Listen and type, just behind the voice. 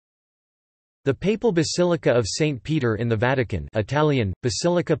The Papal Basilica of St. Peter in the Vatican, Italian,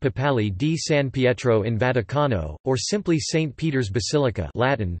 Basilica Papale di San Pietro in Vaticano, or simply St. Peter's Basilica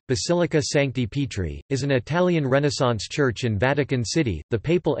Latin, Basilica Sancti Petri, is an Italian Renaissance church in Vatican City, the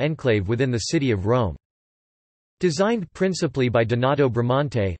papal enclave within the city of Rome. Designed principally by Donato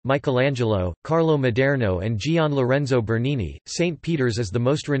Bramante, Michelangelo, Carlo Maderno and Gian Lorenzo Bernini, St. Peter's is the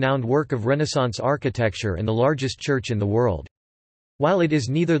most renowned work of Renaissance architecture and the largest church in the world. While it is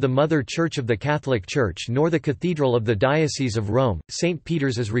neither the mother church of the Catholic Church nor the cathedral of the Diocese of Rome, St.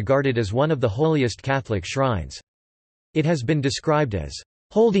 Peter's is regarded as one of the holiest Catholic shrines. It has been described as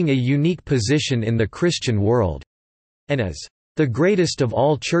holding a unique position in the Christian world, and as the greatest of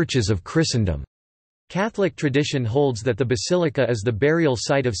all churches of Christendom. Catholic tradition holds that the basilica is the burial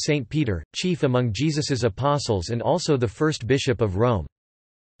site of St. Peter, chief among Jesus's apostles and also the first bishop of Rome.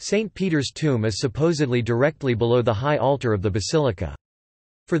 St. Peter's tomb is supposedly directly below the high altar of the basilica.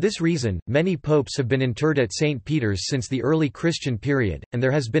 For this reason, many popes have been interred at St. Peter's since the early Christian period, and there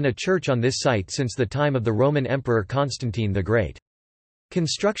has been a church on this site since the time of the Roman Emperor Constantine the Great.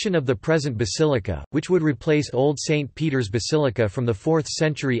 Construction of the present basilica, which would replace Old St. Peter's Basilica from the 4th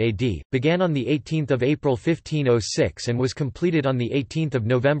century AD, began on 18 April 1506 and was completed on 18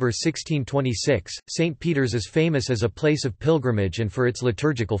 November 1626. St. Peter's is famous as a place of pilgrimage and for its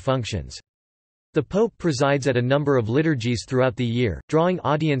liturgical functions. The Pope presides at a number of liturgies throughout the year, drawing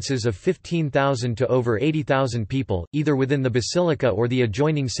audiences of 15,000 to over 80,000 people, either within the basilica or the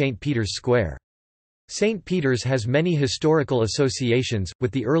adjoining St. Peter's Square. St. Peter's has many historical associations,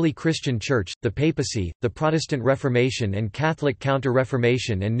 with the early Christian Church, the papacy, the Protestant Reformation and Catholic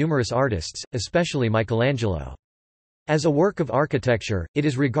Counter-Reformation and numerous artists, especially Michelangelo. As a work of architecture, it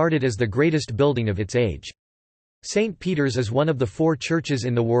is regarded as the greatest building of its age. St. Peter's is one of the 4 churches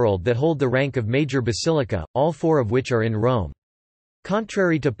in the world that hold the rank of major basilica, all 4 of which are in Rome.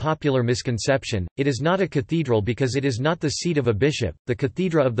 Contrary to popular misconception, it is not a cathedral because it is not the seat of a bishop. The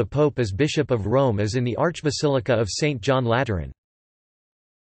cathedra of the Pope as Bishop of Rome is in the Archbasilica of St. John Lateran.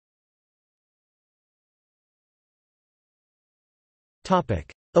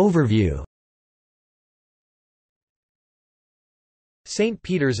 Overview. St.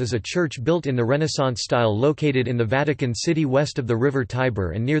 Peter's is a church built in the Renaissance style located in the Vatican City west of the river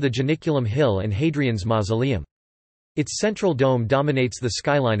Tiber and near the Janiculum Hill and Hadrian's Mausoleum. Its central dome dominates the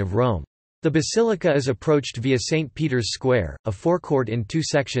skyline of Rome. The basilica is approached via St. Peter's Square, a forecourt in 2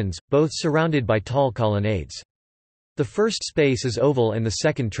 sections, both surrounded by tall colonnades. The first space is oval and the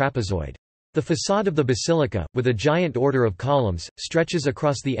second trapezoid. The facade of the basilica, with a giant order of columns, stretches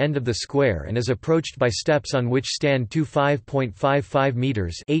across the end of the square and is approached by steps on which stand 2 5.55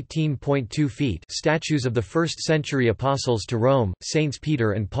 meters (18.2 feet) statues of the 1st-century apostles to Rome, Saints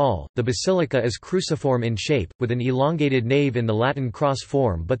Peter and Paul. The basilica is cruciform in shape, with an elongated nave in the Latin cross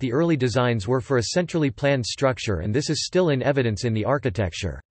form, but the early designs were for a centrally planned structure, and this is still in evidence in the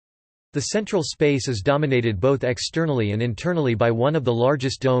architecture. The central space is dominated both externally and internally by one of the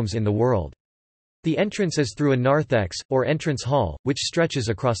largest domes in the world. The entrance is through a narthex, or entrance hall, which stretches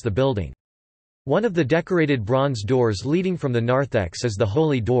across the building. One of the decorated bronze doors leading from the narthex is the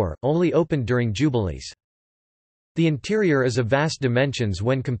Holy Door, only opened during jubilees. The interior is of vast dimensions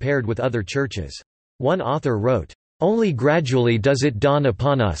when compared with other churches. One author wrote, "Only gradually does it dawn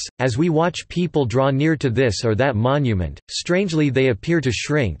upon us, as we watch people draw near to this or that monument, strangely they appear to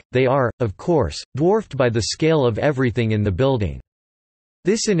shrink, they are, of course, dwarfed by the scale of everything in the building.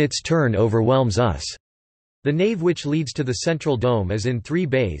 This in its turn overwhelms us." The nave which leads to the central dome is in 3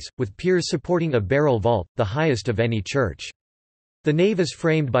 bays, with piers supporting a barrel vault, the highest of any church. The nave is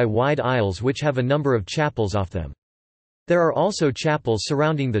framed by wide aisles which have a number of chapels off them. There are also chapels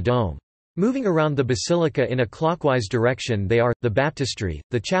surrounding the dome. Moving around the basilica in a clockwise direction they are, the baptistry,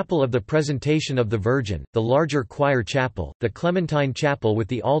 the chapel of the Presentation of the Virgin, the larger choir chapel, the Clementine chapel with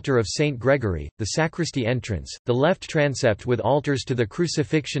the altar of St. Gregory, the sacristy entrance, the left transept with altars to the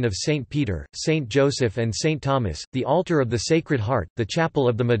crucifixion of St. Peter, St. Joseph and St. Thomas, the altar of the Sacred Heart, the chapel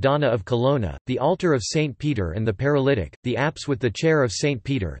of the Madonna of Colonna, the altar of St. Peter and the Paralytic, the apse with the chair of St.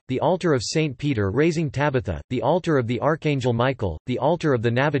 Peter, the altar of St. Peter raising Tabitha, the altar of the Archangel Michael, the altar of the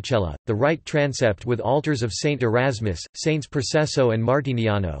Navicella, the right transept with altars of Saint Erasmus, Saints Processo and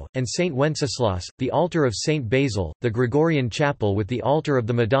Martiniano, and Saint Wenceslas, the altar of Saint Basil, the Gregorian chapel with the altar of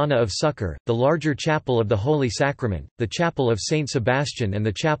the Madonna of Succor, the larger chapel of the Holy Sacrament, the chapel of Saint Sebastian and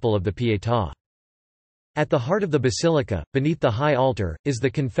the chapel of the Pietà. At the heart of the basilica, beneath the high altar, is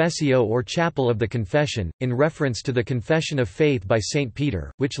the Confessio or Chapel of the Confession, in reference to the Confession of Faith by Saint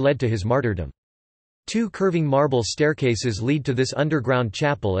Peter, which led to his martyrdom. 2 curving marble staircases lead to this underground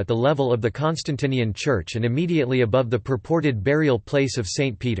chapel at the level of the Constantinian church and immediately above the purported burial place of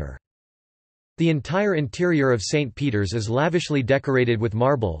Saint Peter. The entire interior of St. Peter's is lavishly decorated with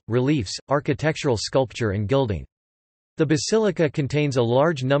marble, reliefs, architectural sculpture and gilding. The basilica contains a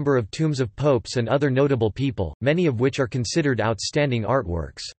large number of tombs of popes and other notable people, many of which are considered outstanding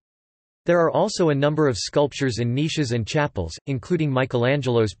artworks. There are also a number of sculptures in niches and chapels, including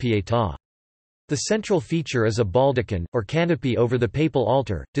Michelangelo's Pietà. The central feature is a baldachin, or canopy over the papal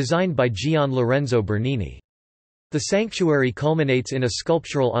altar, designed by Gian Lorenzo Bernini. The sanctuary culminates in a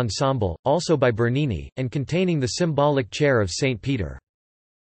sculptural ensemble, also by Bernini, and containing the symbolic chair of St. Peter.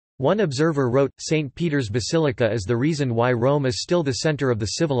 One observer wrote, "St. Peter's Basilica is the reason why Rome is still the center of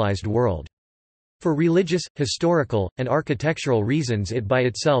the civilized world. For religious, historical, and architectural reasons it by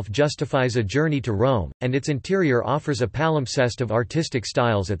itself justifies a journey to Rome, and its interior offers a palimpsest of artistic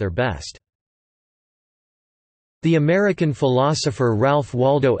styles at their best." The American philosopher Ralph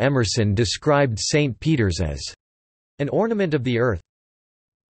Waldo Emerson described St. Peter's as an ornament of the earth,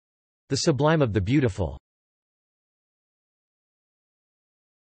 the sublime of the beautiful.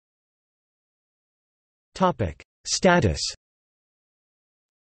 Status.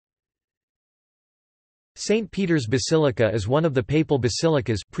 St. Peter's Basilica is one of the papal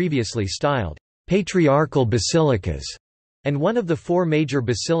basilicas previously styled patriarchal basilicas, and one of the four major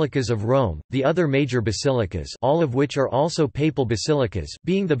basilicas of Rome, the other major basilicas, all of which are also papal basilicas,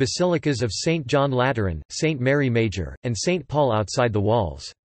 being the basilicas of St. John Lateran, St. Mary Major, and St. Paul outside the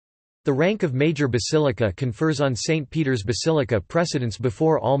walls. The rank of major basilica confers on St. Peter's Basilica precedence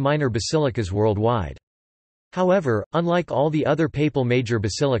before all minor basilicas worldwide. However, unlike all the other papal major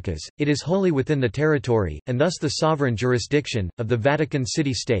basilicas, it is wholly within the territory, and thus the sovereign jurisdiction, of the Vatican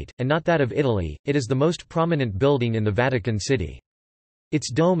City-State, and not that of Italy. It is the most prominent building in the Vatican City.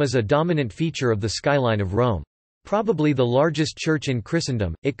 Its dome is a dominant feature of the skyline of Rome. Probably the largest church in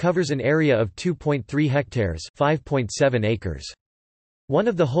Christendom, it covers an area of 2.3 hectares (5.7 acres). One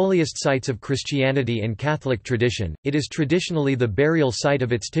of the holiest sites of Christianity and Catholic tradition, it is traditionally the burial site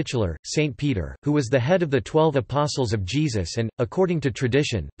of its titular, St. Peter, who was the head of the 12 Apostles of Jesus and, according to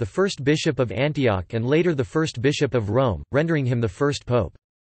tradition, the first bishop of Antioch and later the first bishop of Rome, rendering him the first pope.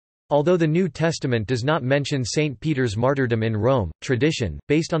 Although the New Testament does not mention St. Peter's martyrdom in Rome, tradition,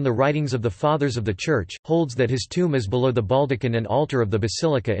 based on the writings of the Fathers of the Church, holds that his tomb is below the baldachin and altar of the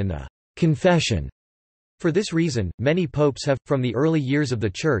basilica in the Confession. For this reason, many popes have, from the early years of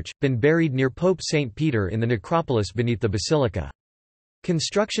the Church, been buried near Pope St. Peter in the necropolis beneath the basilica.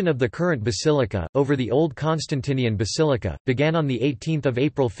 Construction of the current basilica, over the old Constantinian basilica, began on 18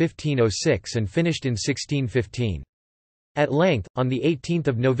 April 1506 and finished in 1615. At length, on 18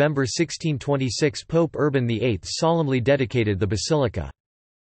 November 1626 Pope Urban VIII solemnly dedicated the basilica.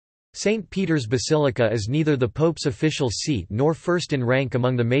 St. Peter's Basilica is neither the Pope's official seat nor first in rank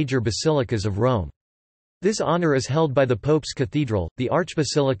among the major basilicas of Rome. This honor is held by the Pope's Cathedral, the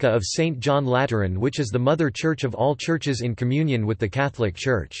Archbasilica of St. John Lateran, which is the mother church of all churches in communion with the Catholic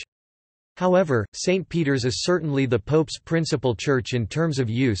Church. However, St. Peter's is certainly the Pope's principal church in terms of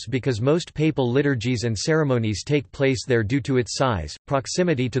use because most papal liturgies and ceremonies take place there due to its size,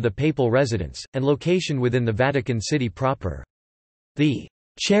 proximity to the papal residence, and location within the Vatican City proper. The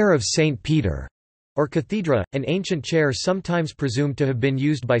Chair of St. Peter, or cathedra, an ancient chair sometimes presumed to have been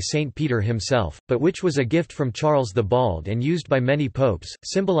used by St. Peter himself, but which was a gift from Charles the Bald and used by many popes,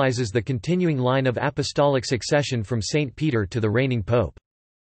 symbolizes the continuing line of apostolic succession from St. Peter to the reigning pope.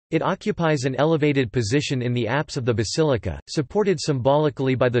 It occupies an elevated position in the apse of the basilica, supported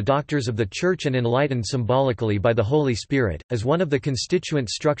symbolically by the doctors of the Church and enlightened symbolically by the Holy Spirit. As one of the constituent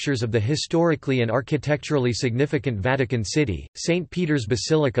structures of the historically and architecturally significant Vatican City, St. Peter's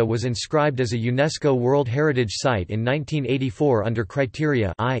Basilica was inscribed as a UNESCO World Heritage Site in 1984 under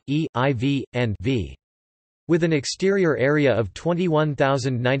criteria I, E, IV, and V. With an exterior area of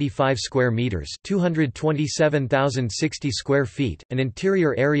 21,095 square meters, 227,060 square feet, an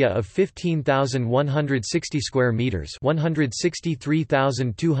interior area of 15,160 square meters,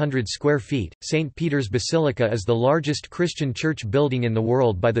 163,200 square feet, St. Peter's Basilica is the largest Christian church building in the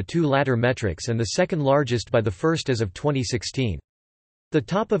world by the two latter metrics and the second largest by the first as of 2016. The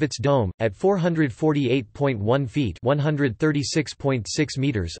top of its dome, at 448.1 feet (136.6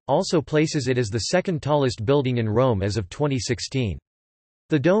 meters), also places it as the second tallest building in Rome as of 2016.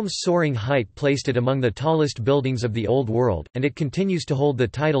 The dome's soaring height placed it among the tallest buildings of the Old World, and it continues to hold the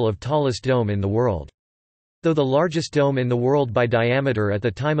title of tallest dome in the world. Though the largest dome in the world by diameter at the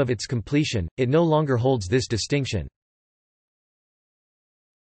time of its completion, it no longer holds this distinction.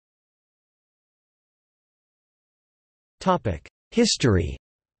 History.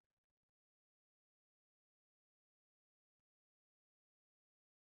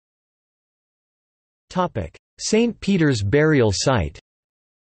 St. Peter's burial site.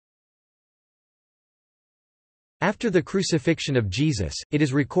 After the crucifixion of Jesus, it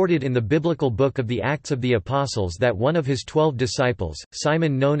is recorded in the biblical book of the Acts of the Apostles that one of his 12 disciples,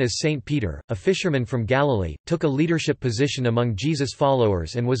 Simon known as Saint Peter, a fisherman from Galilee, took a leadership position among Jesus'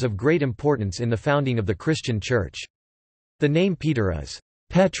 followers and was of great importance in the founding of the Christian Church. The name Peter is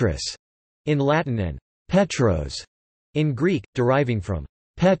Petrus in Latin and Petros in Greek, deriving from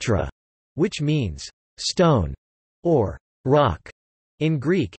Petra, which means stone or rock in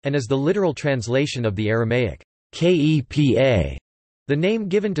Greek, and is the literal translation of the Aramaic Kepa, the name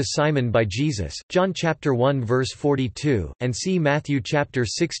given to Simon by Jesus, John chapter 1 verse 42, and see Matthew chapter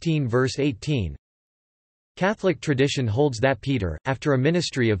 16 verse 18. Catholic tradition holds that Peter, after a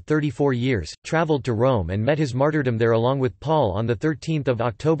ministry of 34 years, traveled to Rome and met his martyrdom there along with Paul on 13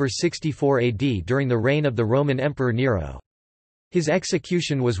 October 64 AD during the reign of the Roman Emperor Nero. His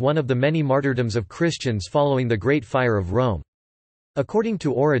execution was one of the many martyrdoms of Christians following the Great Fire of Rome. According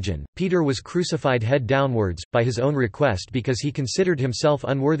to Origen, Peter was crucified head downwards, by his own request because he considered himself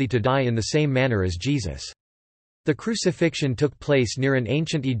unworthy to die in the same manner as Jesus. The crucifixion took place near an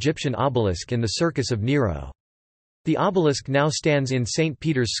ancient Egyptian obelisk in the Circus of Nero. The obelisk now stands in St.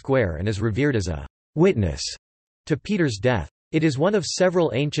 Peter's Square and is revered as a witness to Peter's death. It is one of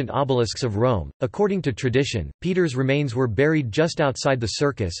several ancient obelisks of Rome. According to tradition, Peter's remains were buried just outside the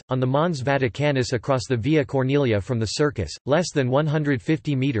circus, on the Mons Vaticanus across the Via Cornelia from the circus, less than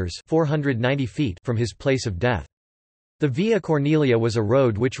 150 metres (490 feet) from his place of death. The Via Cornelia was a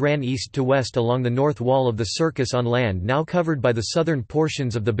road which ran east to west along the north wall of the circus on land now covered by the southern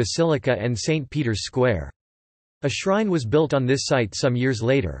portions of the Basilica and St. Peter's Square. A shrine was built on this site some years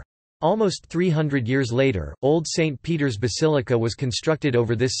later. Almost 300 years later, Old St. Peter's Basilica was constructed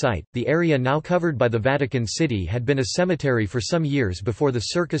over this site. The area now covered by the Vatican City had been a cemetery for some years before the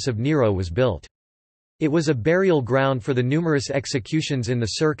Circus of Nero was built. It was a burial ground for the numerous executions in the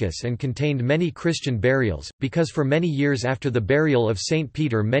circus and contained many Christian burials, because for many years after the burial of St.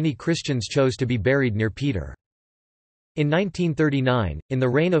 Peter many Christians chose to be buried near Peter. In 1939, in the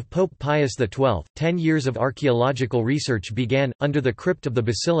reign of Pope Pius XII, 10 years of archaeological research began, under the crypt of the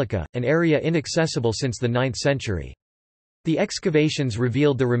basilica, an area inaccessible since the 9th century. The excavations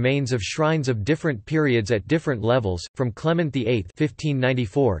revealed the remains of shrines of different periods at different levels, from Clement VIII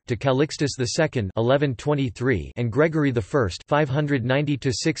 (1594) to Calixtus II (1123) and Gregory I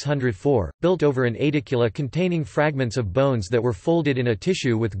 (590–604), built over an aedicula containing fragments of bones that were folded in a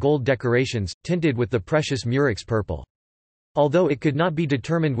tissue with gold decorations, tinted with the precious murex purple. Although it could not be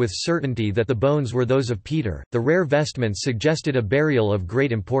determined with certainty that the bones were those of Peter, the rare vestments suggested a burial of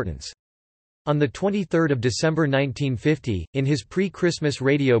great importance. On 23 December 1950, in his pre-Christmas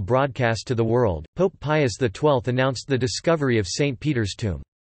radio broadcast to the world, Pope Pius XII announced the discovery of St. Peter's tomb.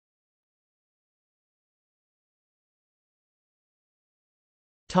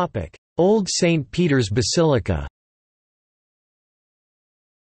 Old St. Peter's Basilica.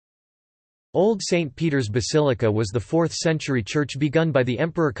 Old St. Peter's Basilica was the 4th-century church begun by the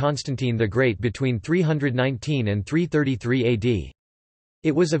Emperor Constantine the Great between 319 and 333 AD.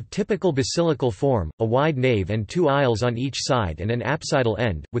 It was of typical basilical form, a wide nave and 2 aisles on each side and an apsidal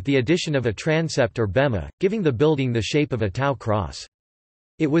end, with the addition of a transept or bema, giving the building the shape of a tau cross.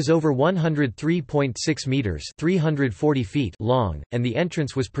 It was over 103.6 metres (340 feet) long, and the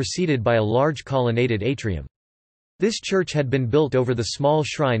entrance was preceded by a large colonnaded atrium. This church had been built over the small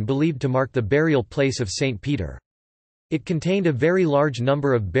shrine believed to mark the burial place of St. Peter. It contained a very large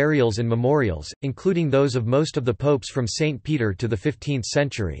number of burials and memorials, including those of most of the popes from St. Peter to the 15th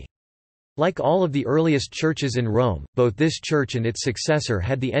century. Like all of the earliest churches in Rome, both this church and its successor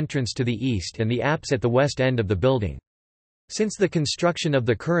had the entrance to the east and the apse at the west end of the building. Since the construction of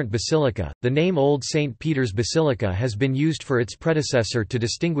the current basilica, the name Old St. Peter's Basilica has been used for its predecessor to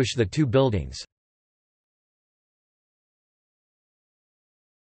distinguish the two buildings.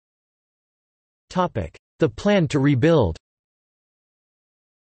 The plan to rebuild.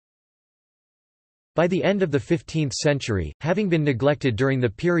 By the end of the 15th century, having been neglected during the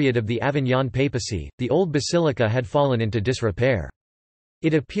period of the Avignon papacy, the old basilica had fallen into disrepair.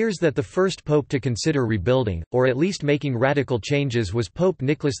 It appears that the first pope to consider rebuilding, or at least making radical changes, was Pope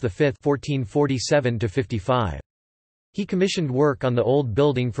Nicholas V (1447–55). He commissioned work on the old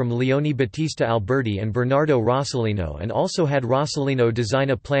building from Leone Battista Alberti and Bernardo Rossellino, and also had Rossellino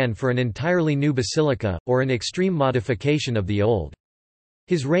design a plan for an entirely new basilica, or an extreme modification of the old.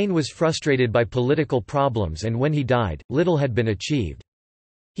 His reign was frustrated by political problems, and when he died, little had been achieved.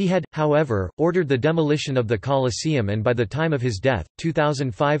 He had, however, ordered the demolition of the Colosseum, and by the time of his death,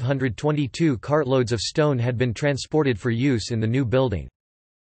 2,522 cartloads of stone had been transported for use in the new building.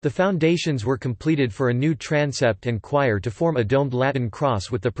 The foundations were completed for a new transept and choir to form a domed Latin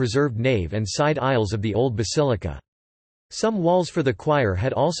cross with the preserved nave and side aisles of the old basilica. Some walls for the choir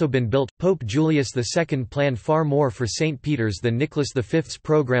had also been built. Pope Julius II planned far more for St. Peter's than Nicholas V's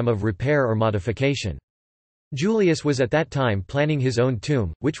program of repair or modification. Julius was at that time planning his own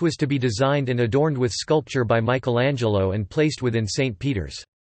tomb, which was to be designed and adorned with sculpture by Michelangelo and placed within St. Peter's.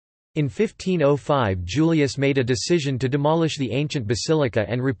 In 1505 Julius made a decision to demolish the ancient basilica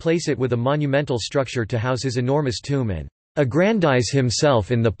and replace it with a monumental structure to house his enormous tomb and aggrandize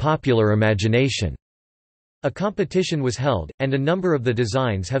himself in the popular imagination. A competition was held, and a number of the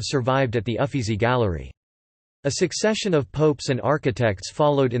designs have survived at the Uffizi Gallery. A succession of popes and architects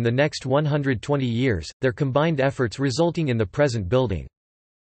followed in the next 120 years, their combined efforts resulting in the present building.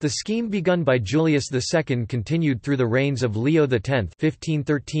 The scheme begun by Julius II continued through the reigns of Leo X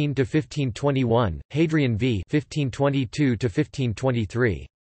 (1513–1521), Hadrian V (1522–1523),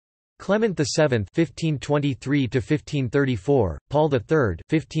 Clement VII (1523–1534), Paul III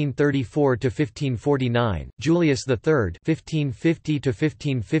 (1534–1549), Julius III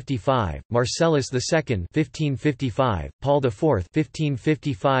 (1550–1555), Marcellus II (1555), Paul IV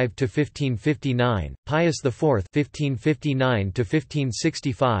 (1555–1559), Pius IV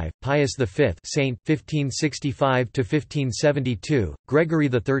 (1559–1565), Pius V Saint (1565–1572), Gregory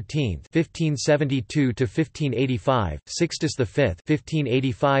XIII (1572–1585), Sixtus V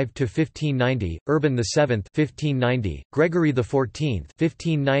 (1585–1590), Urban VII (1590), Gregory XIV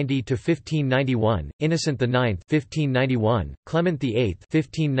 (1590–1591), Innocent IX (1591), Clement VIII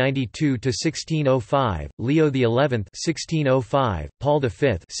 (1592–1605), Leo XI (1605), Paul V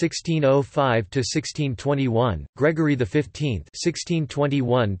 (1605–1621), Gregory XV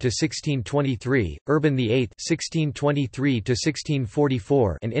 (1621–1623), Urban VIII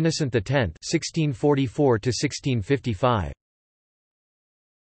 (1623–1644), and Innocent X (1644–1655).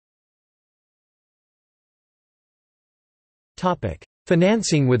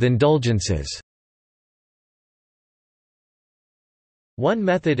 Financing with indulgences. One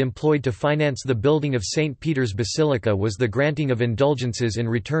method employed to finance the building of St. Peter's Basilica was the granting of indulgences in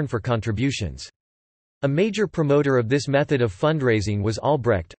return for contributions. A major promoter of this method of fundraising was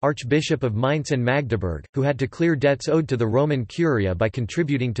Albrecht, Archbishop of Mainz and Magdeburg, who had to clear debts owed to the Roman Curia by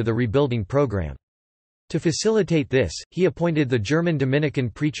contributing to the rebuilding program. To facilitate this, he appointed the German Dominican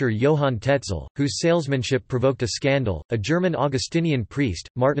preacher Johann Tetzel, whose salesmanship provoked a scandal. A German Augustinian priest,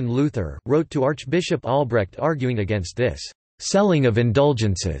 Martin Luther, wrote to Archbishop Albrecht arguing against this selling of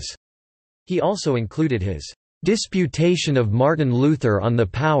indulgences. He also included his Disputation of Martin Luther on the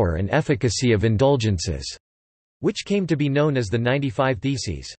Power and Efficacy of Indulgences, which came to be known as the 95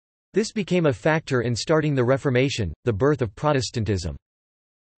 Theses. This became a factor in starting the Reformation, the birth of Protestantism.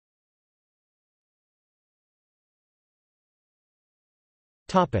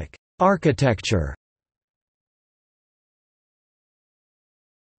 Architecture.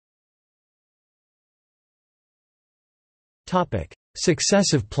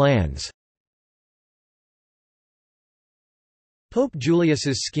 Successive plans. Pope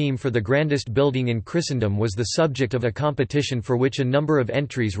Julius's scheme for the grandest building in Christendom was the subject of a competition for which a number of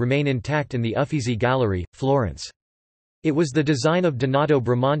entries remain intact in the Uffizi Gallery, Florence. It was the design of Donato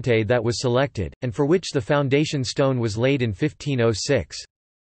Bramante that was selected, and for which the foundation stone was laid in 1506.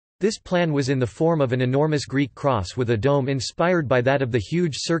 This plan was in the form of an enormous Greek cross with a dome inspired by that of the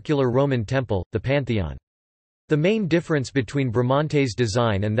huge circular Roman temple, the Pantheon. The main difference between Bramante's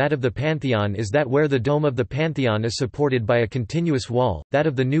design and that of the Pantheon is that where the dome of the Pantheon is supported by a continuous wall, that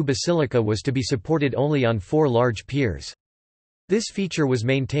of the new basilica was to be supported only on 4 large piers. This feature was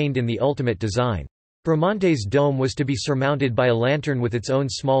maintained in the ultimate design. Bramante's dome was to be surmounted by a lantern with its own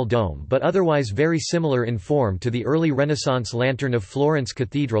small dome but otherwise very similar in form to the early Renaissance lantern of Florence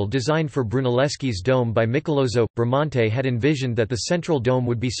Cathedral designed for Brunelleschi's dome by Michelozzo. Bramante had envisioned that the central dome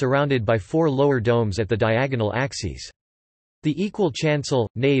would be surrounded by 4 lower domes at the diagonal axes. The equal chancel,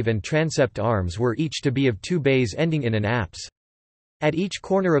 nave and transept arms were each to be of 2 bays ending in an apse. At each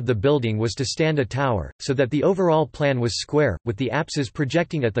corner of the building was to stand a tower, so that the overall plan was square, with the apses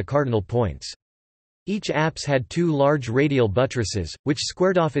projecting at the cardinal points. Each apse had 2 large radial buttresses, which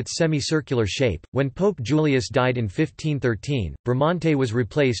squared off its semicircular shape. When Pope Julius died in 1513, Bramante was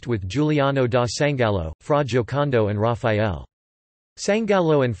replaced with Giuliano da Sangallo, Fra Giocondo and Raphael.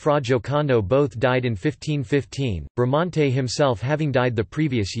 Sangallo and Fra Giocondo both died in 1515, Bramante himself having died the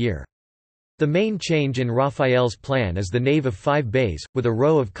previous year. The main change in Raphael's plan is the nave of 5 bays, with a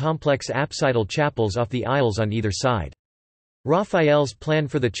row of complex apsidal chapels off the aisles on either side. Raphael's plan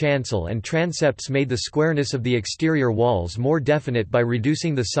for the chancel and transepts made the squareness of the exterior walls more definite by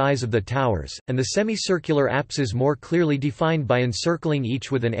reducing the size of the towers, and the semicircular apses more clearly defined by encircling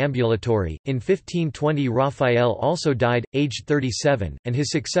each with an ambulatory. In 1520 Raphael also died, aged 37, and his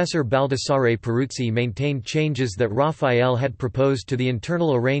successor Baldassare Peruzzi maintained changes that Raphael had proposed to the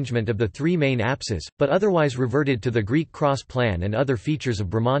internal arrangement of the three main apses, but otherwise reverted to the Greek cross plan and other features of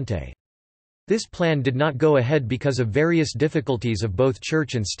Bramante. This plan did not go ahead because of various difficulties of both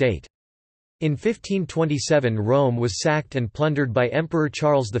church and state. In 1527 Rome was sacked and plundered by Emperor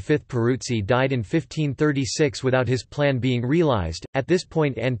Charles V. Peruzzi died in 1536 without his plan being realized. At this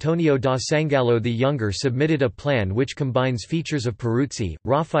point Antonio da Sangallo the Younger submitted a plan which combines features of Peruzzi,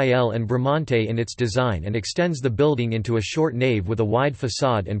 Raphael and Bramante in its design and extends the building into a short nave with a wide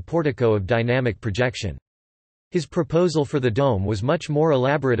facade and portico of dynamic projection. His proposal for the dome was much more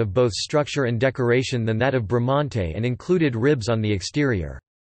elaborate of both structure and decoration than that of Bramante and included ribs on the exterior.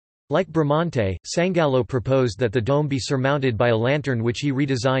 Like Bramante, Sangallo proposed that the dome be surmounted by a lantern which he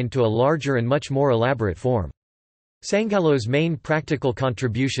redesigned to a larger and much more elaborate form. Sangallo's main practical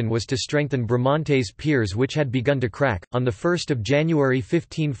contribution was to strengthen Bramante's piers which had begun to crack. On 1 January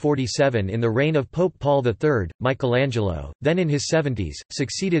 1547 in the reign of Pope Paul III, Michelangelo, then in his 70s,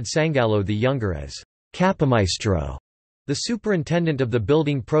 succeeded Sangallo the Younger as Capamaestro, the superintendent of the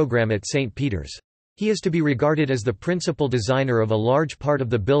building program at St. Peter's. He is to be regarded as the principal designer of a large part of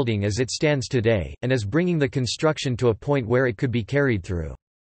the building as it stands today, and as bringing the construction to a point where it could be carried through.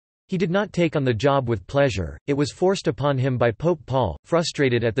 He did not take on the job with pleasure, it was forced upon him by Pope Paul,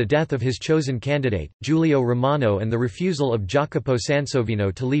 frustrated at the death of his chosen candidate, Giulio Romano, and the refusal of Jacopo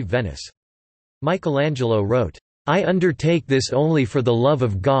Sansovino to leave Venice. Michelangelo wrote, "I undertake this only for the love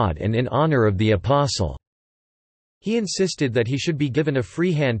of God and in honor of the Apostle." He insisted that he should be given a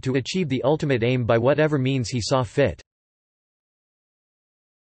free hand to achieve the ultimate aim by whatever means he saw fit.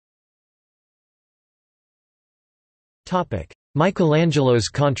 Michelangelo's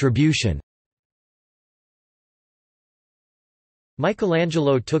contribution.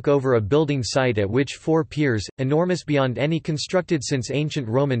 Michelangelo took over a building site at which 4 piers, enormous beyond any constructed since ancient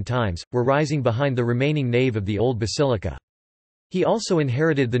Roman times, were rising behind the remaining nave of the old basilica. He also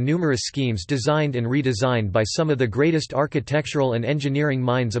inherited the numerous schemes designed and redesigned by some of the greatest architectural and engineering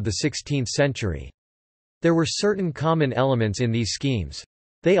minds of the 16th century. There were certain common elements in these schemes.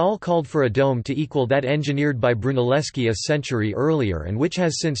 They all called for a dome to equal that engineered by Brunelleschi a century earlier and which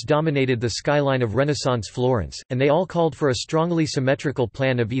has since dominated the skyline of Renaissance Florence, and they all called for a strongly symmetrical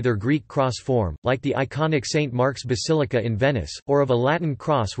plan of either Greek cross form, like the iconic St. Mark's Basilica in Venice, or of a Latin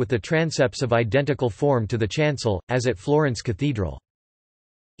cross with the transepts of identical form to the chancel, as at Florence Cathedral.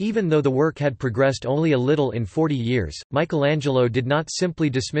 Even though the work had progressed only a little in 40 years, Michelangelo did not simply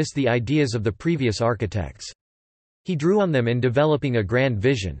dismiss the ideas of the previous architects. He drew on them in developing a grand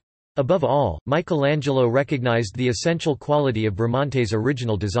vision. Above all, Michelangelo recognized the essential quality of Bramante's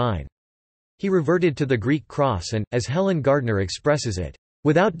original design. He reverted to the Greek cross and, as Helen Gardner expresses it,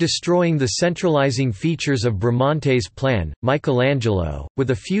 "Without destroying the centralizing features of Bramante's plan, Michelangelo, with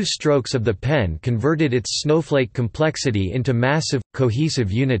a few strokes of the pen converted its snowflake complexity into massive,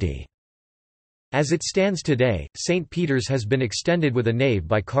 cohesive unity." As it stands today, St. Peter's has been extended with a nave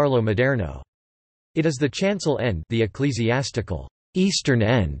by Carlo Maderno. It is the chancel end, the ecclesiastical eastern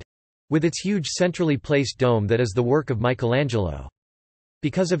end, with its huge centrally placed dome that is the work of Michelangelo.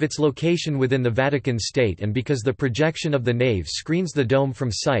 Because of its location within the Vatican State and because the projection of the nave screens the dome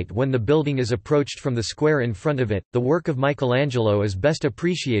from sight when the building is approached from the square in front of it, the work of Michelangelo is best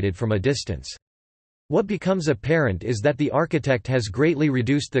appreciated from a distance. What becomes apparent is that the architect has greatly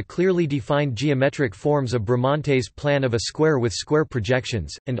reduced the clearly defined geometric forms of Bramante's plan of a square with square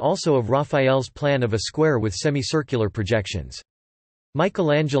projections, and also of Raphael's plan of a square with semicircular projections.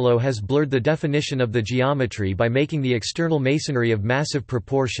 Michelangelo has blurred the definition of the geometry by making the external masonry of massive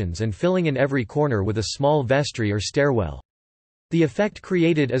proportions and filling in every corner with a small vestry or stairwell. The effect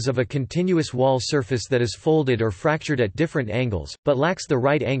created is of a continuous wall surface that is folded or fractured at different angles, but lacks the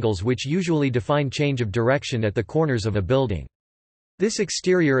right angles which usually define change of direction at the corners of a building. This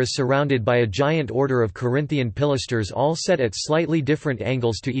exterior is surrounded by a giant order of Corinthian pilasters all set at slightly different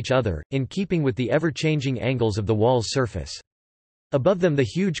angles to each other, in keeping with the ever-changing angles of the wall's surface. Above them the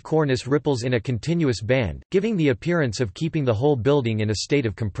huge cornice ripples in a continuous band, giving the appearance of keeping the whole building in a state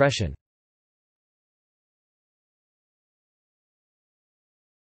of compression.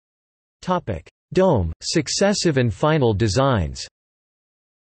 Dome, successive and final designs.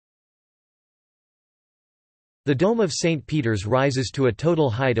 The Dome of St. Peter's rises to a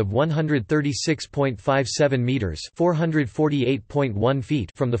total height of 136.57 meters (448.1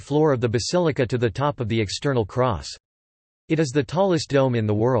 feet) from the floor of the basilica to the top of the external cross. It is the tallest dome in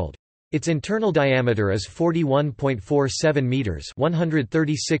the world. Its internal diameter is 41.47 meters,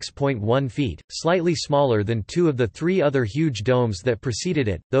 136.1 feet, slightly smaller than two of the three other huge domes that preceded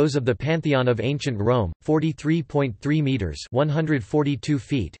it, those of the Pantheon of Ancient Rome, 43.3 meters, 142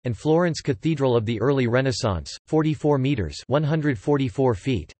 feet, and Florence Cathedral of the early Renaissance, 44 meters, 144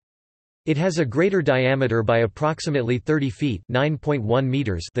 feet. It has a greater diameter by approximately 30 feet (9.1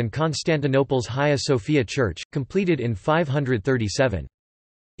 meters) than Constantinople's Hagia Sophia Church, completed in 537.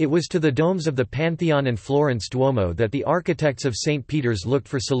 It was to the domes of the Pantheon and Florence Duomo that the architects of St. Peter's looked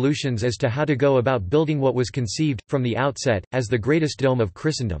for solutions as to how to go about building what was conceived, from the outset, as the greatest dome of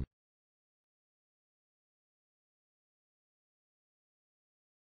Christendom.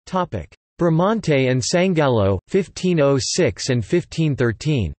 Bramante and Sangallo, 1506 and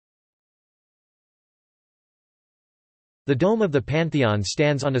 1513. The dome of the Pantheon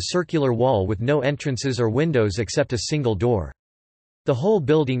stands on a circular wall with no entrances or windows except a single door. The whole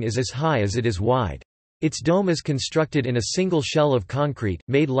building is as high as it is wide. Its dome is constructed in a single shell of concrete,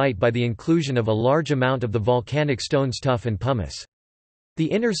 made light by the inclusion of a large amount of the volcanic stones tuff and pumice.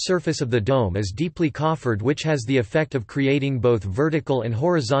 The inner surface of the dome is deeply coffered, which has the effect of creating both vertical and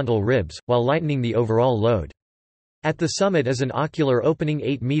horizontal ribs, while lightening the overall load. At the summit is an ocular opening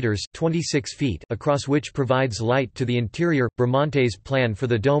 8 meters (26 feet) across, which provides light to the interior. Bramante's plan for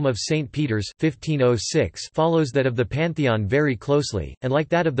the dome of St. Peter's 1506 follows that of the Pantheon very closely, and like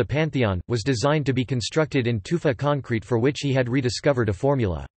that of the Pantheon, was designed to be constructed in tufa concrete, for which he had rediscovered a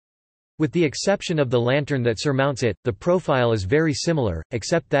formula. With the exception of the lantern that surmounts it, the profile is very similar,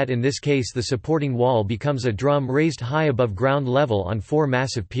 except that in this case the supporting wall becomes a drum raised high above ground level on 4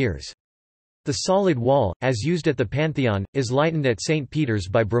 massive piers. The solid wall, as used at the Pantheon, is lightened at St. Peter's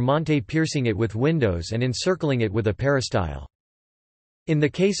by Bramante piercing it with windows and encircling it with a peristyle. In the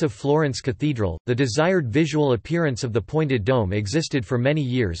case of Florence Cathedral, the desired visual appearance of the pointed dome existed for many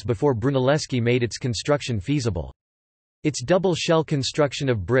years before Brunelleschi made its construction feasible. Its double shell construction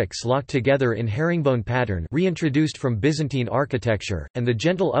of bricks locked together in herringbone pattern, reintroduced from Byzantine architecture, and the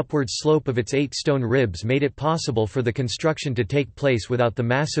gentle upward slope of its 8 stone ribs made it possible for the construction to take place without the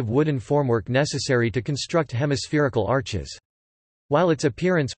massive wooden formwork necessary to construct hemispherical arches. While its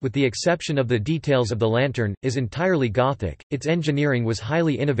appearance, with the exception of the details of the lantern, is entirely Gothic, its engineering was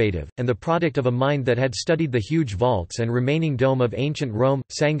highly innovative, and the product of a mind that had studied the huge vaults and remaining dome of ancient Rome.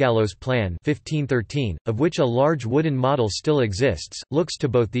 Sangallo's plan 1513, of which a large wooden model still exists, looks to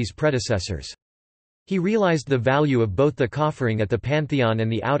both these predecessors. He realized the value of both the coffering at the Pantheon and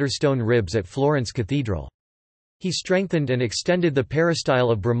the outer stone ribs at Florence Cathedral. He strengthened and extended the peristyle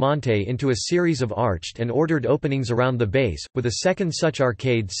of Bramante into a series of arched and ordered openings around the base, with a second such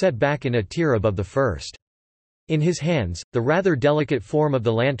arcade set back in a tier above the first. In his hands, the rather delicate form of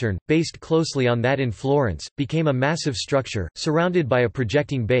the lantern, based closely on that in Florence, became a massive structure, surrounded by a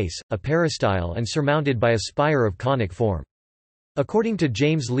projecting base, a peristyle, and surmounted by a spire of conic form. According to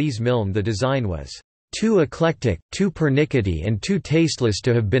James Lees Milne, the design was too eclectic, too pernickety, and too tasteless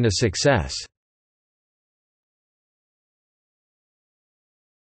to have been a success.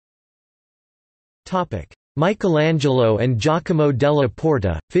 Michelangelo and Giacomo della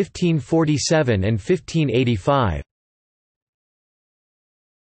Porta, 1547 and 1585.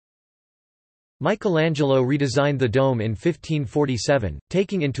 Michelangelo redesigned the dome in 1547,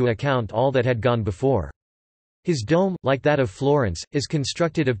 taking into account all that had gone before. His dome, like that of Florence, is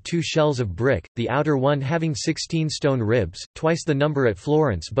constructed of 2 shells of brick, the outer one having 16 stone ribs, twice the number at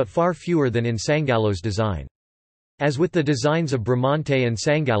Florence but far fewer than in Sangallo's design. As with the designs of Bramante and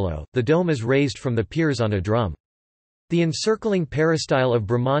Sangallo, the dome is raised from the piers on a drum. The encircling peristyle of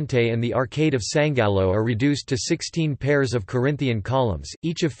Bramante and the arcade of Sangallo are reduced to 16 pairs of Corinthian columns,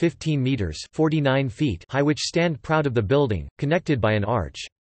 each of 15 meters (49 feet) high, which stand proud of the building, connected by an arch.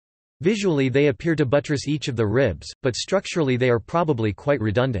 Visually they appear to buttress each of the ribs, but structurally they are probably quite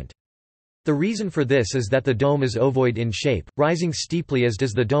redundant. The reason for this is that the dome is ovoid in shape, rising steeply as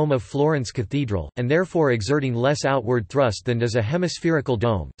does the dome of Florence Cathedral, and therefore exerting less outward thrust than does a hemispherical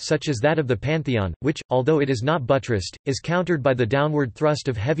dome, such as that of the Pantheon, which, although it is not buttressed, is countered by the downward thrust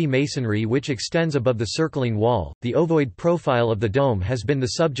of heavy masonry which extends above the circling wall. The ovoid profile of the dome has been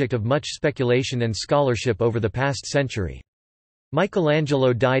the subject of much speculation and scholarship over the past century.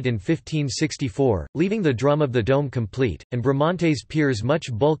 Michelangelo died in 1564, leaving the drum of the dome complete, and Bramante's piers much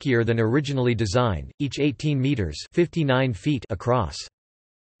bulkier than originally designed, each 18 meters (59 feet) across.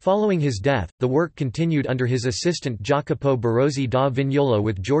 Following his death, the work continued under his assistant Jacopo Barozzi da Vignola,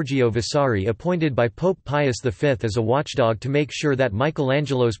 with Giorgio Vasari appointed by Pope Pius V as a watchdog to make sure that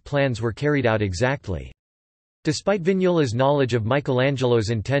Michelangelo's plans were carried out exactly. Despite Vignola's knowledge of Michelangelo's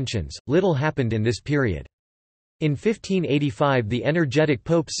intentions, little happened in this period. In 1585 the energetic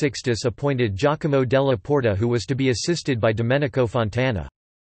Pope Sixtus appointed Giacomo della Porta, who was to be assisted by Domenico Fontana.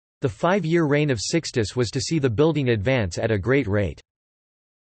 The 5-year reign of Sixtus was to see the building advance at a great rate.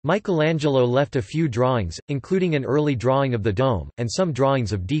 Michelangelo left a few drawings, including an early drawing of the dome, and some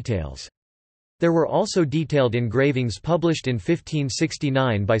drawings of details. There were also detailed engravings published in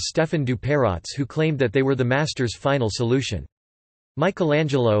 1569 by Stefan du Perrot's, who claimed that they were the master's final solution.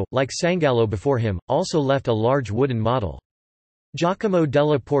 Michelangelo, like Sangallo before him, also left a large wooden model. Giacomo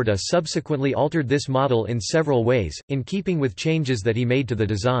della Porta subsequently altered this model in several ways, in keeping with changes that he made to the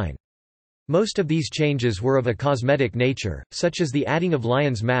design. Most of these changes were of a cosmetic nature, such as the adding of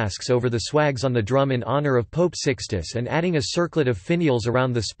lions' masks over the swags on the drum in honor of Pope Sixtus and adding a circlet of finials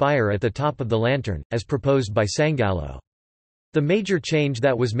around the spire at the top of the lantern, as proposed by Sangallo. The major change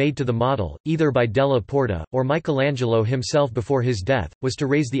that was made to the model, either by della Porta, or Michelangelo himself before his death, was to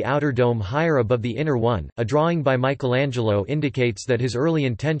raise the outer dome higher above the inner one. A drawing by Michelangelo indicates that his early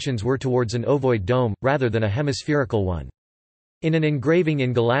intentions were towards an ovoid dome, rather than a hemispherical one. In an engraving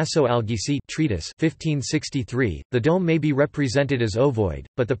in Galasso Alghisi treatise 1563, the dome may be represented as ovoid,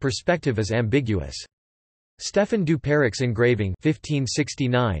 but the perspective is ambiguous. Stefan du Perrot's engraving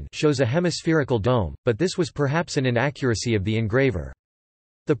 1569 shows a hemispherical dome, but this was perhaps an inaccuracy of the engraver.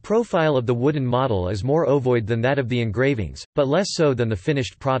 The profile of the wooden model is more ovoid than that of the engravings, but less so than the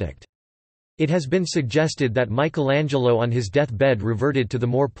finished product. It has been suggested that Michelangelo on his deathbed reverted to the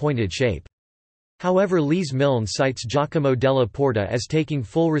more pointed shape. However, Lise Milne cites Giacomo della Porta as taking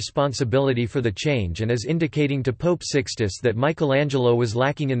full responsibility for the change and as indicating to Pope Sixtus that Michelangelo was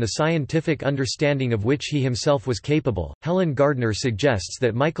lacking in the scientific understanding of which he himself was capable. Helen Gardner suggests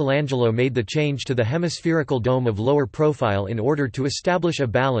that Michelangelo made the change to the hemispherical dome of lower profile in order to establish a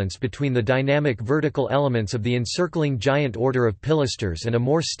balance between the dynamic vertical elements of the encircling giant order of pilasters and a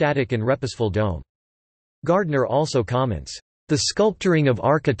more static and reposeful dome. Gardner also comments, "The sculpturing of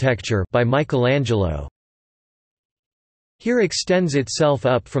architecture by Michelangelo here extends itself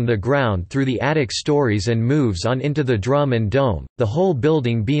up from the ground through the attic stories and moves on into the drum and dome, the whole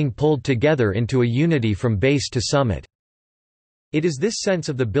building being pulled together into a unity from base to summit." It is this sense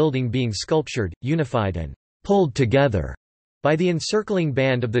of the building being sculptured, unified and pulled together by the encircling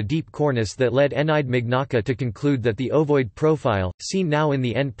band of the deep cornice that led Eneide Mignacca to conclude that the ovoid profile, seen now in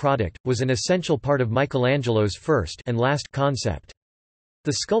the end product, was an essential part of Michelangelo's first and last concept.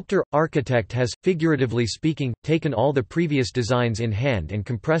 The sculptor-architect has, figuratively speaking, taken all the previous designs in hand and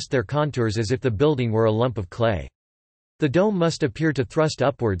compressed their contours as if the building were a lump of clay. The dome must appear to thrust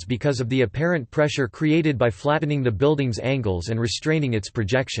upwards because of the apparent pressure created by flattening the building's angles and restraining its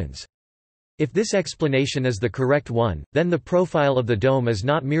projections. If this explanation is the correct one, then the profile of the dome is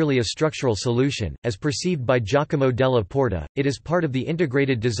not merely a structural solution, as perceived by Giacomo della Porta, it is part of the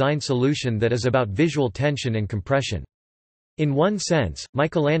integrated design solution that is about visual tension and compression. In one sense,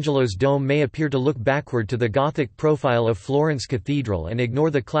 Michelangelo's dome may appear to look backward to the Gothic profile of Florence Cathedral and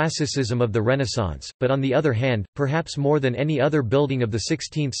ignore the classicism of the Renaissance, but on the other hand, perhaps more than any other building of the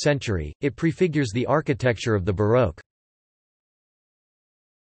 16th century, it prefigures the architecture of the Baroque.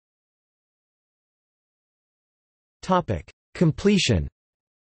 Completion.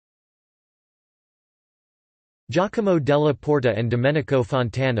 Giacomo della Porta and Domenico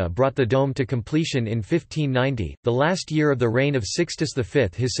Fontana brought the dome to completion in 1590, the last year of the reign of Sixtus V.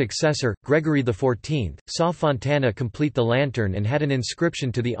 His successor, Gregory XIV, saw Fontana complete the lantern and had an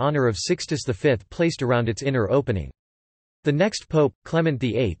inscription to the honor of Sixtus V placed around its inner opening. The next pope, Clement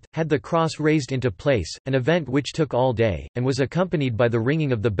VIII, had the cross raised into place, an event which took all day, and was accompanied by the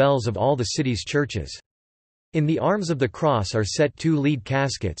ringing of the bells of all the city's churches. In the arms of the cross are set 2 lead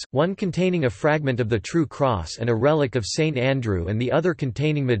caskets, one containing a fragment of the true cross and a relic of Saint Andrew and the other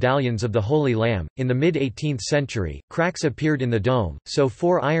containing medallions of the Holy Lamb. In the mid-18th century, cracks appeared in the dome, so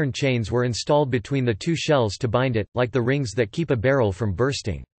 4 iron chains were installed between the 2 shells to bind it, like the rings that keep a barrel from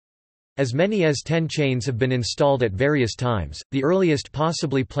bursting. As many as 10 chains have been installed at various times, the earliest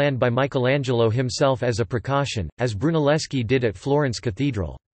possibly planned by Michelangelo himself as a precaution, as Brunelleschi did at Florence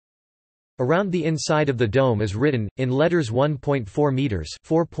Cathedral. Around the inside of the dome is written, in letters 1.4 meters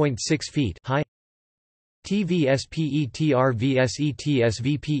 (4.6 feet) high,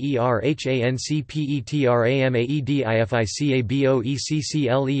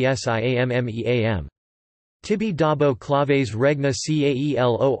 TVSPETRVSETSVPERHANCPETRAMAEDIFICABOECCLESIAMMEAM. Tibi dabo claves regna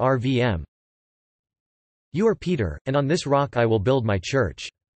caelorvm. You are Peter, and on this rock I will build my church.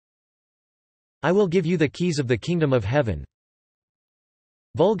 I will give you the keys of the kingdom of heaven.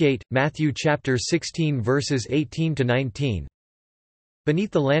 Vulgate, Matthew chapter 16 verses 18 to 19. Beneath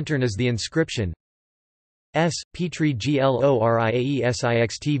the lantern is the inscription S. Petri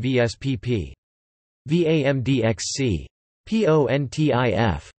GLORIAESIXTVSPP. VAMDXC.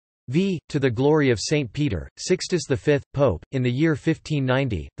 PONTIF. V. To the glory of Saint Peter, Sixtus V, Pope, in the year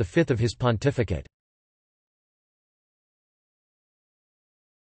 1590, the fifth of his pontificate.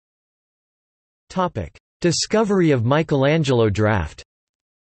 Discovery of Michelangelo draft.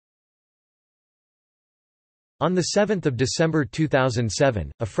 On 7 December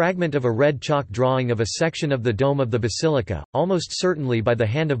 2007, a fragment of a red chalk drawing of a section of the dome of the Basilica, almost certainly by the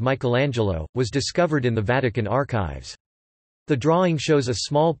hand of Michelangelo, was discovered in the Vatican archives. The drawing shows a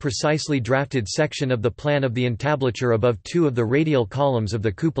small precisely drafted section of the plan of the entablature above two of the radial columns of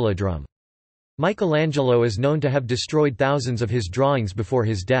the cupola drum. Michelangelo is known to have destroyed thousands of his drawings before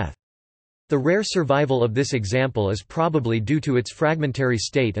his death. The rare survival of this example is probably due to its fragmentary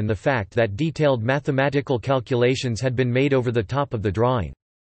state and the fact that detailed mathematical calculations had been made over the top of the drawing.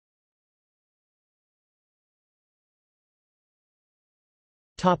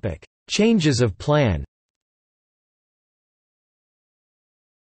 Changes of plan.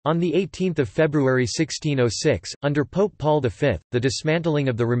 On 18 February 1606, under Pope Paul V, the dismantling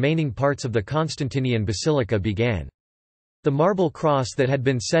of the remaining parts of the Constantinian Basilica began. The marble cross that had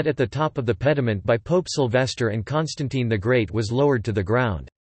been set at the top of the pediment by Pope Sylvester and Constantine the Great was lowered to the ground.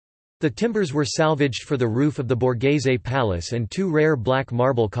 The timbers were salvaged for the roof of the Borghese Palace, and two rare black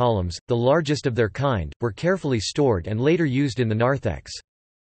marble columns, the largest of their kind, were carefully stored and later used in the narthex.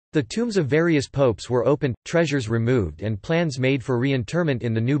 The tombs of various popes were opened, treasures removed and plans made for reinterment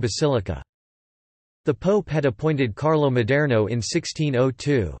in the new basilica. The pope had appointed Carlo Maderno in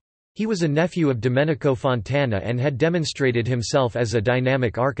 1602. He was a nephew of Domenico Fontana and had demonstrated himself as a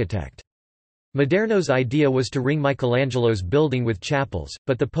dynamic architect. Maderno's idea was to ring Michelangelo's building with chapels,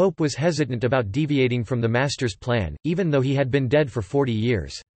 but the pope was hesitant about deviating from the master's plan, even though he had been dead for 40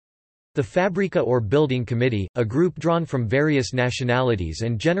 years. The Fabrica or Building Committee, a group drawn from various nationalities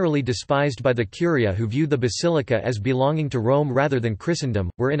and generally despised by the Curia who viewed the basilica as belonging to Rome rather than Christendom,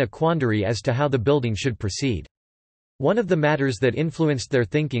 were in a quandary as to how the building should proceed. One of the matters that influenced their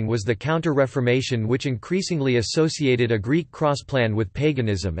thinking was the Counter-Reformation, which increasingly associated a Greek cross plan with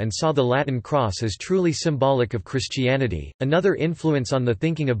paganism and saw the Latin cross as truly symbolic of Christianity. Another influence on the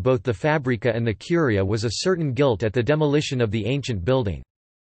thinking of both the Fabrica and the Curia was a certain guilt at the demolition of the ancient building.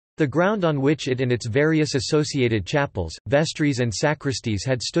 The ground on which it and its various associated chapels, vestries and sacristies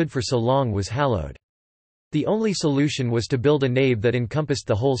had stood for so long was hallowed. The only solution was to build a nave that encompassed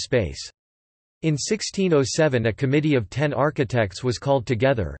the whole space. In 1607 a committee of 10 architects was called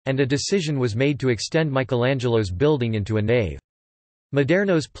together, and a decision was made to extend Michelangelo's building into a nave.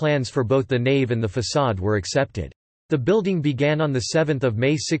 Maderno's plans for both the nave and the façade were accepted. The building began on 7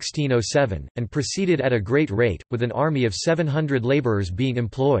 May 1607, and proceeded at a great rate, with an army of 700 labourers being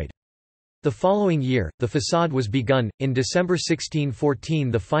employed. The following year, the façade was begun. In December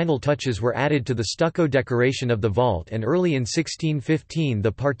 1614 the final touches were added to the stucco decoration of the vault, and early in 1615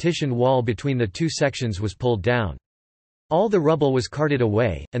 the partition wall between the two sections was pulled down. All the rubble was carted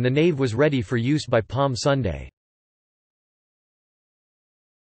away, and the nave was ready for use by Palm Sunday.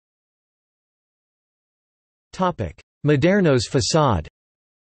 Maderno's façade.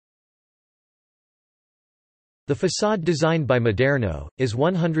 The façade designed by Maderno is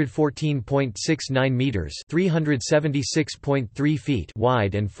 114.69 meters, 376.3 feet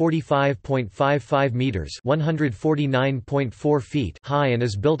wide and 45.55 meters, 149.4 feet high, and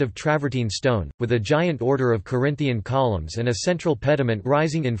is built of travertine stone with a giant order of Corinthian columns and a central pediment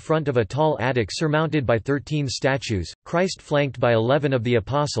rising in front of a tall attic surmounted by 13 statues, Christ flanked by 11 of the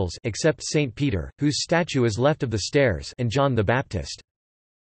apostles except Saint Peter, whose statue is left of the stairs, and John the Baptist.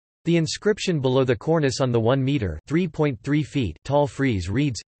 The inscription below the cornice on the 1 meter (3.3 feet) tall frieze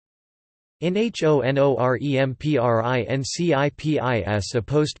reads: In honoremprincipis a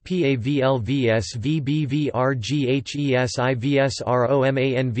post pavlvs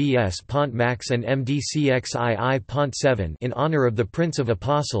vbvrghesivsromanvs pont max and mdcxii pont 7 in honor of the Prince of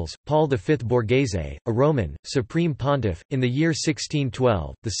Apostles, Paul V Borghese, a Roman, Supreme Pontiff, in the year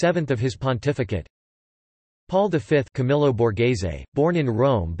 1612, the seventh of his pontificate. Paul V Camillo Borghese, born in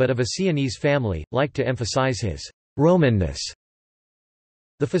Rome but of a Sienese family, liked to emphasize his Romanness.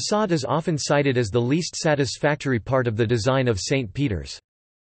 The façade is often cited as the least satisfactory part of the design of St. Peter's.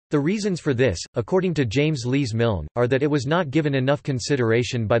 The reasons for this, according to James Lees Milne, are that it was not given enough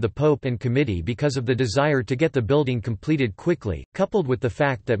consideration by the Pope and committee because of the desire to get the building completed quickly, coupled with the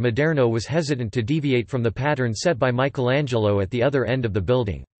fact that Maderno was hesitant to deviate from the pattern set by Michelangelo at the other end of the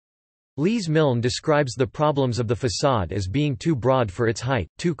building. Lees Milne describes the problems of the façade as being too broad for its height,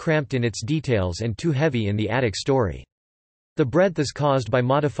 too cramped in its details and too heavy in the attic story. The breadth is caused by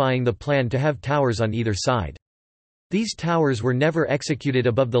modifying the plan to have towers on either side. These towers were never executed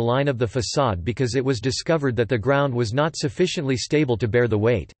above the line of the façade because it was discovered that the ground was not sufficiently stable to bear the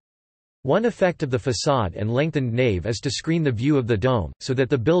weight. One effect of the façade and lengthened nave is to screen the view of the dome, so that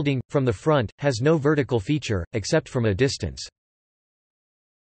the building, from the front, has no vertical feature, except from a distance.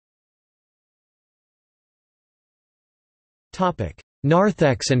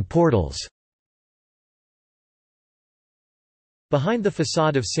 Narthex and portals. Behind the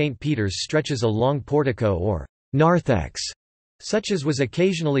façade of St. Peter's stretches a long portico or narthex, such as was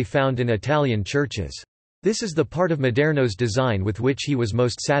occasionally found in Italian churches. This is the part of Maderno's design with which he was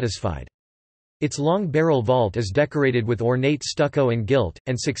most satisfied. Its long barrel vault is decorated with ornate stucco and gilt,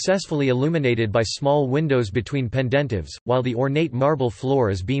 and successfully illuminated by small windows between pendentives, while the ornate marble floor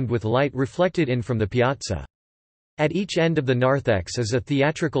is beamed with light reflected in from the piazza. At each end of the narthex is a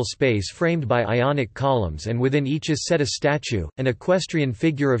theatrical space framed by Ionic columns, and within each is set a statue, an equestrian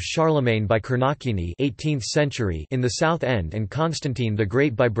figure of Charlemagne by Carnacchini 18th century in the south end and Constantine the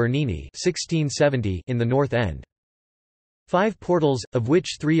Great by Bernini 1670 in the north end. 5 portals, of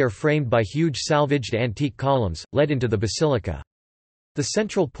which 3 are framed by huge salvaged antique columns, led into the basilica. The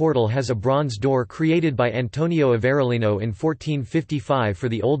central portal has a bronze door created by Antonio Averellino in 1455 for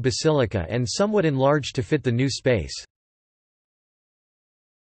the old basilica and somewhat enlarged to fit the new space.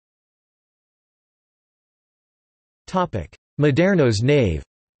 Maderno's nave.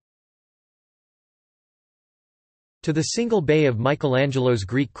 To the single bay of Michelangelo's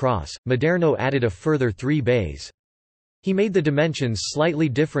Greek cross, Maderno added a further 3 bays. He made the dimensions slightly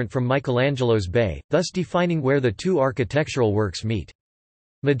different from Michelangelo's bay, thus defining where the 2 architectural works meet.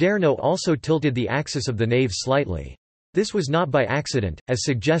 Maderno also tilted the axis of the nave slightly. This was not by accident, as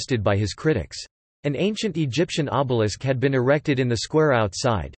suggested by his critics. An ancient Egyptian obelisk had been erected in the square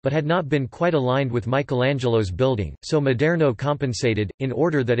outside, but had not been quite aligned with Michelangelo's building, so Maderno compensated, in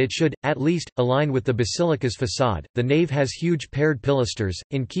order that it should, at least, align with the basilica's façade. The nave has huge paired pilasters,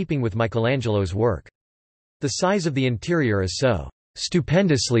 in keeping with Michelangelo's work. The size of the interior is so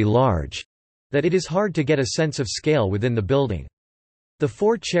stupendously large that it is hard to get a sense of scale within the building. The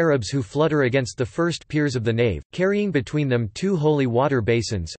 4 cherubs who flutter against the first piers of the nave, carrying between them 2 holy water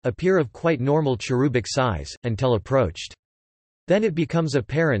basins, appear of quite normal cherubic size, until approached. Then it becomes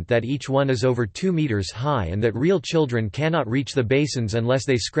apparent that each one is over 2 meters high and that real children cannot reach the basins unless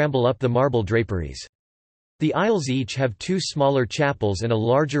they scramble up the marble draperies. The aisles each have 2 smaller chapels and a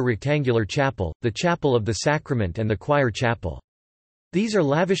larger rectangular chapel, the chapel of the Sacrament and the choir chapel. These are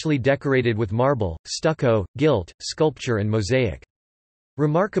lavishly decorated with marble, stucco, gilt, sculpture and mosaic.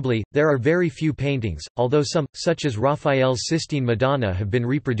 Remarkably, there are very few paintings, although some, such as Raphael's Sistine Madonna, have been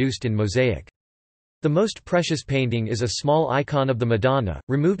reproduced in mosaic. The most precious painting is a small icon of the Madonna,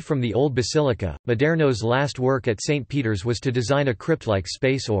 removed from the old basilica. Maderno's last work at St. Peter's was to design a crypt-like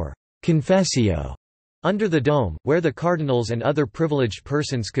space or confessio under the dome, where the cardinals and other privileged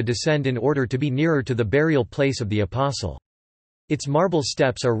persons could descend in order to be nearer to the burial place of the apostle. Its marble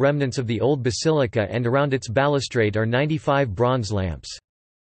steps are remnants of the old basilica, and around its balustrade are 95 bronze lamps.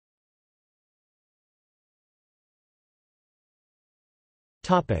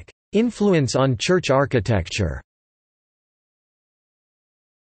 Influence on church architecture.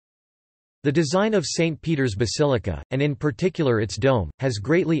 The design of St. Peter's Basilica, and in particular its dome, has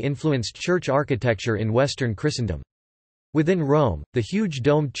greatly influenced church architecture in Western Christendom. Within Rome, the huge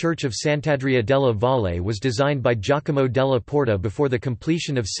domed church of Sant'Andrea della Valle was designed by Giacomo della Porta before the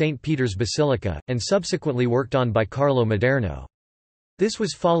completion of St. Peter's Basilica, and subsequently worked on by Carlo Maderno. This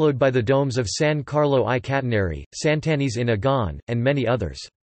was followed by the domes of San Carlo I Catenary, Sant'Agnese in Agone, and many others.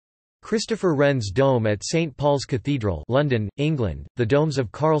 Christopher Wren's dome at St. Paul's Cathedral, London, England, the domes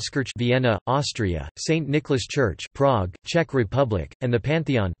of Karlskirche, Vienna, Austria, St. Nicholas Church, Prague, Czech Republic, and the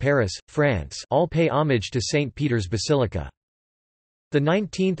Pantheon, Paris, France, all pay homage to St. Peter's Basilica. The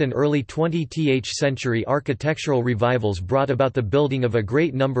 19th and early 20th century architectural revivals brought about the building of a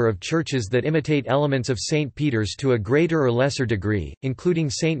great number of churches that imitate elements of St. Peter's to a greater or lesser degree, including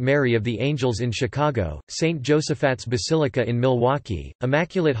St. Mary of the Angels in Chicago, St. Josaphat's Basilica in Milwaukee,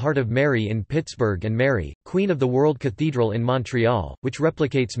 Immaculate Heart of Mary in Pittsburgh, and Mary, Queen of the World Cathedral in Montreal, which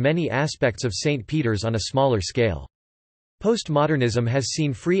replicates many aspects of St. Peter's on a smaller scale. Postmodernism has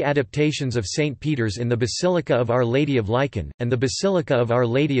seen free adaptations of St. Peter's in the Basilica of Our Lady of Lichen, and the Basilica of Our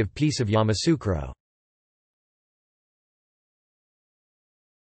Lady of Peace of Yamoussoukro.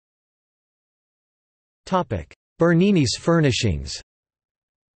 Bernini's furnishings.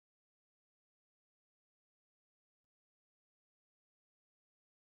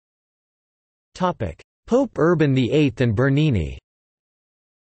 Pope Urban VIII and Bernini.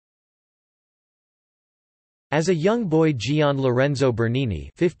 As a young boy, Gian Lorenzo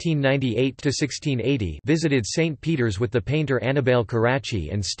Bernini (1598–1680) visited St. Peter's with the painter Annibale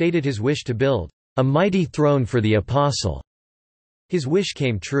Carracci and stated his wish to build a mighty throne for the apostle. His wish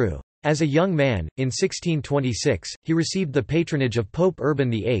came true. As a young man, in 1626, he received the patronage of Pope Urban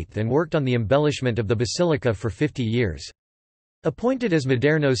VIII and worked on the embellishment of the basilica for 50 years. Appointed as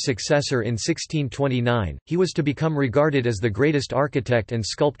Maderno's successor in 1629, he was to become regarded as the greatest architect and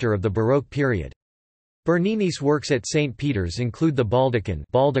sculptor of the Baroque period. Bernini's works at St. Peter's include the Baldachin,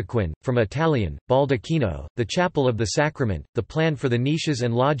 from Italian, Baldacchino, the Chapel of the Sacrament, the plan for the niches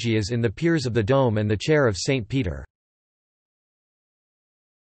and loggias in the piers of the dome and the chair of St. Peter.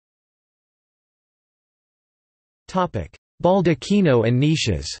 Baldacchino and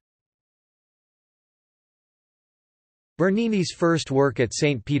niches. Bernini's first work at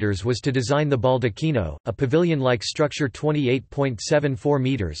St. Peter's was to design the Baldacchino, a pavilion-like structure 28.74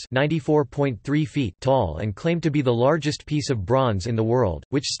 metres (94.3 feet) tall and claimed to be the largest piece of bronze in the world,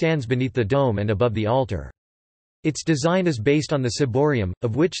 which stands beneath the dome and above the altar. Its design is based on the ciborium,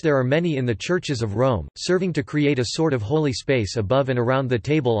 of which there are many in the churches of Rome, serving to create a sort of holy space above and around the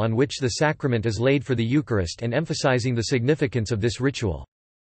table on which the sacrament is laid for the Eucharist and emphasizing the significance of this ritual.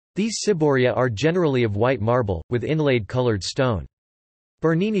 These ciboria are generally of white marble, with inlaid colored stone.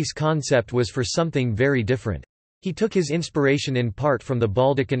 Bernini's concept was for something very different. He took his inspiration in part from the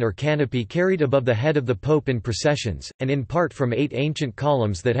baldachin or canopy carried above the head of the Pope in processions, and in part from 8 ancient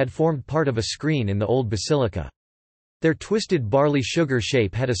columns that had formed part of a screen in the old basilica. Their twisted barley sugar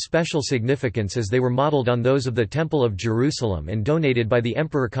shape had a special significance as they were modeled on those of the Temple of Jerusalem and donated by the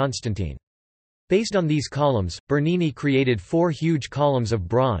Emperor Constantine. Based on these columns, Bernini created 4 huge columns of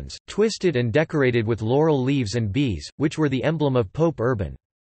bronze, twisted and decorated with laurel leaves and bees, which were the emblem of Pope Urban.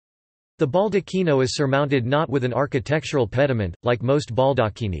 The baldacchino is surmounted not with an architectural pediment, like most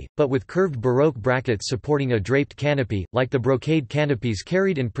baldacchini, but with curved Baroque brackets supporting a draped canopy, like the brocade canopies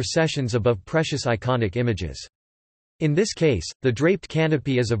carried in processions above precious iconic images. In this case, the draped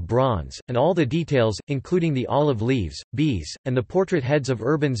canopy is of bronze, and all the details, including the olive leaves, bees, and the portrait heads of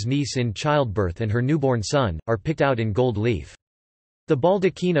Urban's niece in childbirth and her newborn son, are picked out in gold leaf. The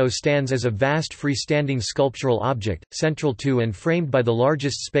baldacchino stands as a vast freestanding sculptural object, central to and framed by the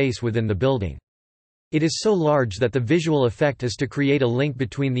largest space within the building. It is so large that the visual effect is to create a link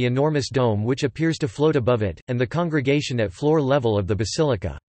between the enormous dome which appears to float above it, and the congregation at floor level of the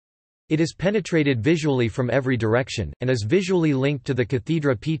basilica. It is penetrated visually from every direction, and is visually linked to the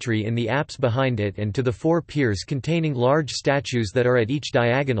Cathedra Petri in the apse behind it and to the 4 piers containing large statues that are at each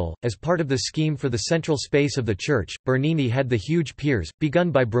diagonal. As part of the scheme for the central space of the church, Bernini had the huge piers,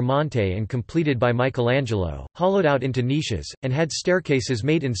 begun by Bramante and completed by Michelangelo, hollowed out into niches, and had staircases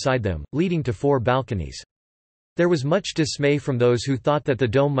made inside them, leading to 4 balconies. There was much dismay from those who thought that the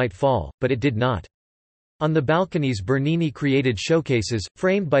dome might fall, but it did not. On the balconies Bernini created showcases,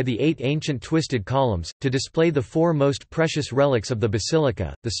 framed by the 8 ancient twisted columns, to display the 4 most precious relics of the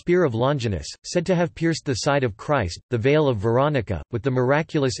basilica: the spear of Longinus, said to have pierced the side of Christ, the veil of Veronica, with the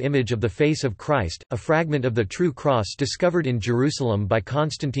miraculous image of the face of Christ, a fragment of the true cross discovered in Jerusalem by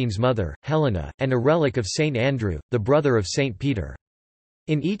Constantine's mother, Helena, and a relic of Saint Andrew, the brother of Saint Peter.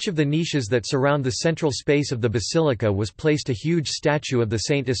 In each of the niches that surround the central space of the basilica was placed a huge statue of the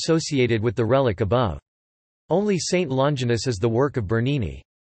saint associated with the relic above. Only Saint Longinus is the work of Bernini.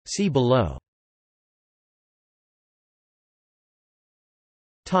 See below.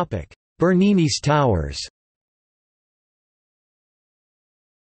 Bernini's towers.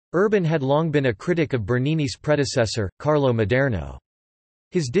 Urban had long been a critic of Bernini's predecessor, Carlo Maderno.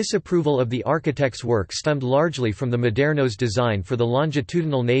 His disapproval of the architect's work stemmed largely from the Maderno's design for the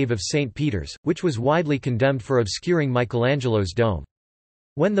longitudinal nave of St. Peter's, which was widely condemned for obscuring Michelangelo's dome.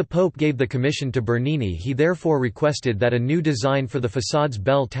 When the Pope gave the commission to Bernini, he therefore requested that a new design for the façade's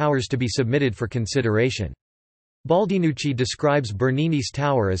bell towers to be submitted for consideration. Baldinucci describes Bernini's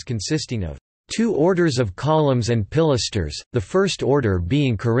tower as consisting of 2 orders of columns and pilasters, the first order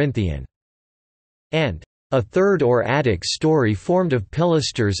being Corinthian, and a third or attic story formed of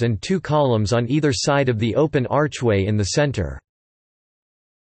pilasters and 2 columns on either side of the open archway in the center.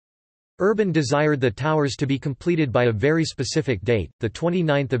 Urban desired the towers to be completed by a very specific date, the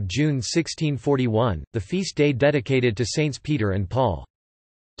 29th of June 1641, the feast day dedicated to Saints Peter and Paul.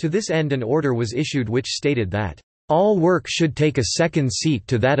 To this end an order was issued which stated that, "all work should take a second seat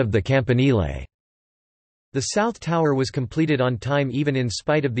to that of the campanile." The South Tower was completed on time even in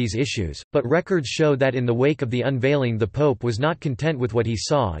spite of these issues, but records show that in the wake of the unveiling the Pope was not content with what he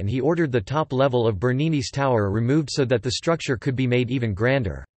saw and he ordered the top level of Bernini's tower removed so that the structure could be made even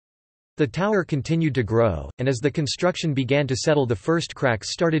grander. The tower continued to grow, and as the construction began to settle the first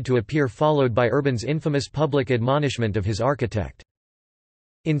cracks started to appear, followed by Urban's infamous public admonishment of his architect.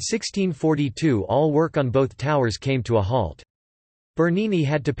 In 1642 all work on both towers came to a halt. Bernini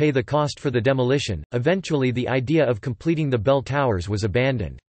had to pay the cost for the demolition. Eventually the idea of completing the bell towers was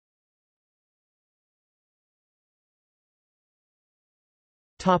abandoned.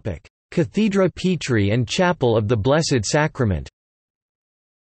 Cathedra Petri and Chapel of the Blessed Sacrament.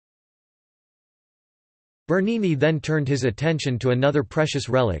 Bernini then turned his attention to another precious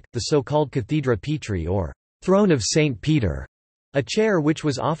relic, the so-called Cathedra Petri or Throne of St. Peter, a chair which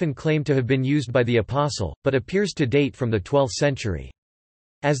was often claimed to have been used by the Apostle, but appears to date from the 12th century.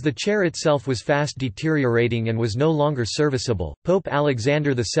 As the chair itself was fast deteriorating and was no longer serviceable, Pope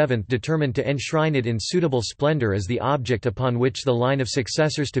Alexander VII determined to enshrine it in suitable splendor as the object upon which the line of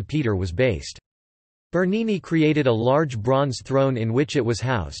successors to Peter was based. Bernini created a large bronze throne in which it was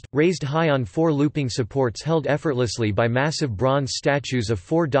housed, raised high on 4 looping supports held effortlessly by massive bronze statues of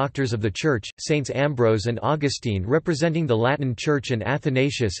 4 doctors of the Church, Saints Ambrose and Augustine representing the Latin Church and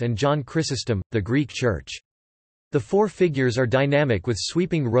Athanasius and John Chrysostom, the Greek Church. The 4 figures are dynamic with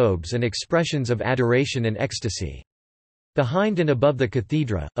sweeping robes and expressions of adoration and ecstasy. Behind and above the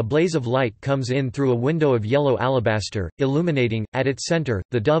cathedra, a blaze of light comes in through a window of yellow alabaster, illuminating, at its center,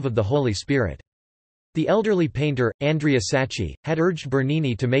 the dove of the Holy Spirit. The elderly painter, Andrea Sacchi, had urged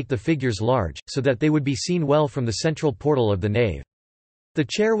Bernini to make the figures large, so that they would be seen well from the central portal of the nave. The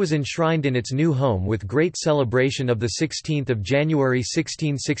chair was enshrined in its new home with great celebration of 16 January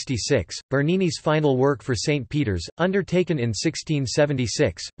 1666. Bernini's final work for St. Peter's, undertaken in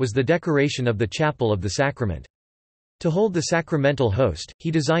 1676, was the decoration of the Chapel of the Sacrament. To hold the sacramental host,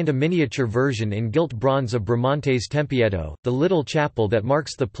 he designed a miniature version in gilt bronze of Bramante's Tempietto, the little chapel that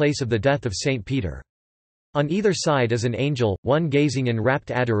marks the place of the death of St. Peter. On either side is an angel, one gazing in rapt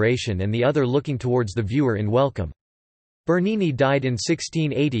adoration and the other looking towards the viewer in welcome. Bernini died in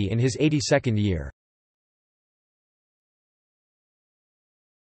 1680 in his 82nd year.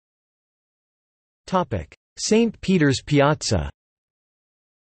 St. Peter's Piazza.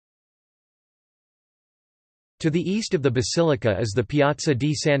 To the east of the basilica is the Piazza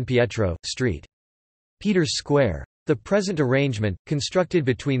di San Pietro, St. Peter's Square. The present arrangement, constructed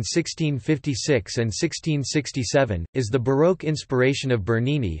between 1656 and 1667, is the Baroque inspiration of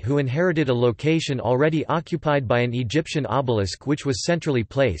Bernini, who inherited a location already occupied by an Egyptian obelisk which was centrally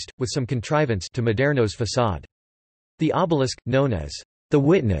placed, with some contrivance, to Maderno's facade. The obelisk, known as the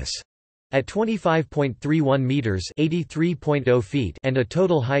Witness, at 25.31 meters (83.0 feet) and a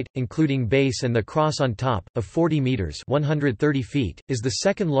total height, including base and the cross on top, of 40 meters (130 feet), is the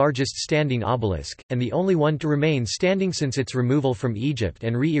second largest standing obelisk, and the only one to remain standing since its removal from Egypt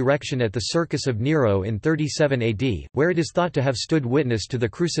and re-erection at the Circus of Nero in 37 AD, where it is thought to have stood witness to the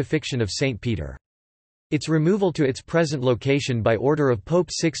crucifixion of Saint Peter. Its removal to its present location by order of Pope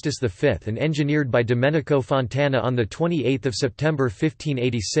Sixtus V and engineered by Domenico Fontana on 28 September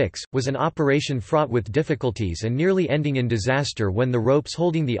 1586, was an operation fraught with difficulties and nearly ending in disaster when the ropes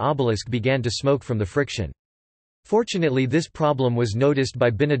holding the obelisk began to smoke from the friction. Fortunately, this problem was noticed by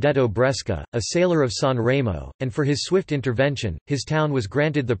Benedetto Brescia, a sailor of San Remo, and for his swift intervention, his town was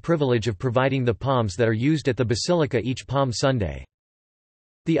granted the privilege of providing the palms that are used at the basilica each Palm Sunday.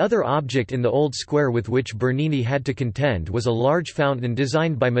 The other object in the old square with which Bernini had to contend was a large fountain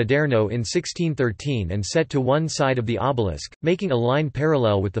designed by Maderno in 1613 and set to one side of the obelisk, making a line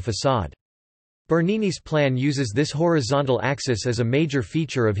parallel with the façade. Bernini's plan uses this horizontal axis as a major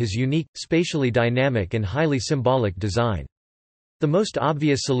feature of his unique, spatially dynamic and highly symbolic design. The most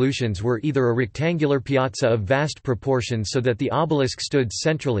obvious solutions were either a rectangular piazza of vast proportions so that the obelisk stood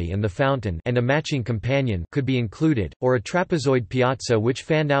centrally and the fountain and a matching companion could be included, or a trapezoid piazza which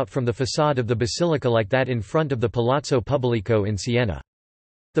fanned out from the façade of the basilica like that in front of the Palazzo Pubblico in Siena.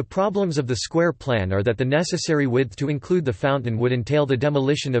 The problems of the square plan are that the necessary width to include the fountain would entail the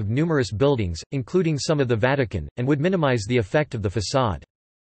demolition of numerous buildings, including some of the Vatican, and would minimize the effect of the façade.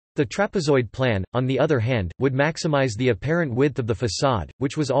 The trapezoid plan, on the other hand, would maximize the apparent width of the façade,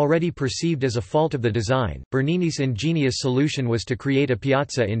 which was already perceived as a fault of the design. Bernini's ingenious solution was to create a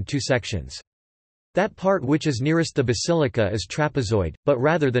piazza in 2 sections. That part which is nearest the basilica is trapezoid, but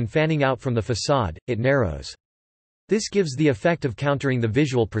rather than fanning out from the façade, it narrows. This gives the effect of countering the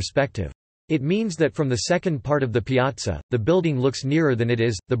visual perspective. It means that from the second part of the piazza, the building looks nearer than it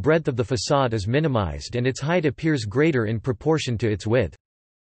is, the breadth of the façade is minimized and its height appears greater in proportion to its width.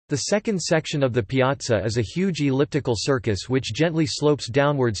 The second section of the piazza is a huge elliptical circus which gently slopes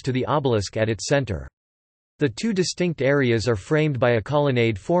downwards to the obelisk at its center. The 2 distinct areas are framed by a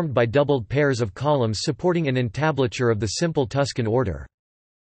colonnade formed by doubled pairs of columns supporting an entablature of the simple Tuscan order.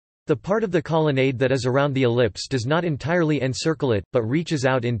 The part of the colonnade that is around the ellipse does not entirely encircle it, but reaches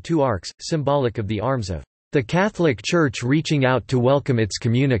out in two arcs, symbolic of the arms of the Catholic Church reaching out to welcome its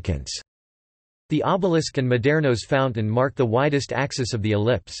communicants. The obelisk and Maderno's fountain mark the widest axis of the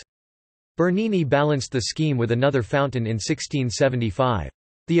ellipse. Bernini balanced the scheme with another fountain in 1675.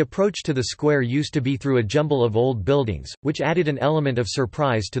 The approach to the square used to be through a jumble of old buildings, which added an element of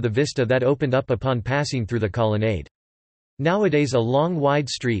surprise to the vista that opened up upon passing through the colonnade. Nowadays a long wide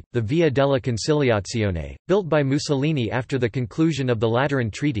street, the Via della Conciliazione, built by Mussolini after the conclusion of the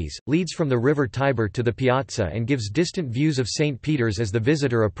Lateran treaties, leads from the river Tiber to the Piazza and gives distant views of St. Peter's as the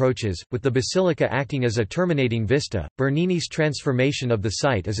visitor approaches, with the Basilica acting as a terminating vista. Bernini's transformation of the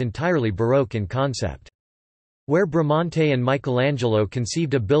site is entirely Baroque in concept. Where Bramante and Michelangelo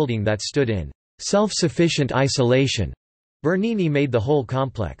conceived a building that stood in self-sufficient isolation, Bernini made the whole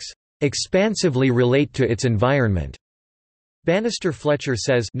complex expansively relate to its environment. Bannister Fletcher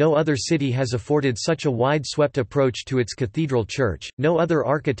says, "No other city has afforded such a wide-swept approach to its cathedral church, no other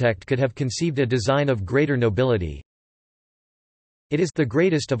architect could have conceived a design of greater nobility. It is the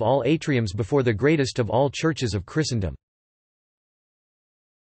greatest of all atriums before the greatest of all churches of Christendom."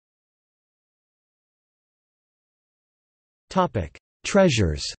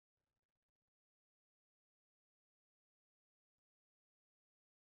 Treasures.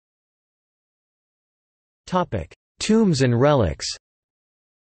 Tombs and relics.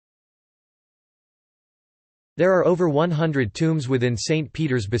 There are over 100 tombs within St.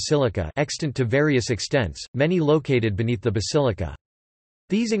 Peter's Basilica, extant to various extents, many located beneath the basilica.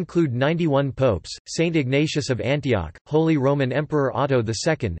 These include 91 popes, Saint Ignatius of Antioch, Holy Roman Emperor Otto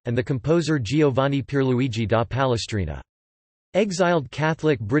II, and the composer Giovanni Pierluigi da Palestrina. Exiled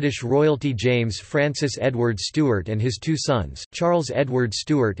Catholic British royalty James Francis Edward Stuart and his two sons, Charles Edward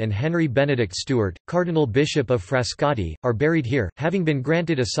Stuart and Henry Benedict Stuart, Cardinal Bishop of Frascati, are buried here, having been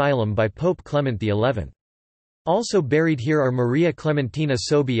granted asylum by Pope Clement XI. Also buried here are Maria Clementina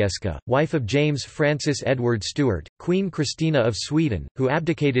Sobieska, wife of James Francis Edward Stuart, Queen Christina of Sweden, who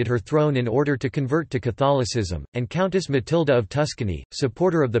abdicated her throne in order to convert to Catholicism, and Countess Matilda of Tuscany,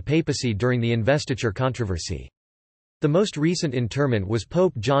 supporter of the papacy during the investiture controversy. The most recent interment was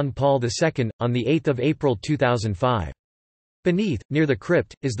Pope John Paul II, on 8 April 2005. Beneath, near the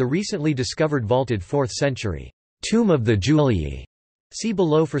crypt, is the recently discovered vaulted 4th century Tomb of the Julii. See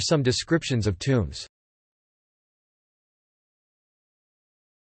below for some descriptions of tombs.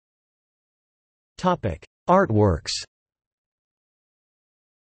 Artworks.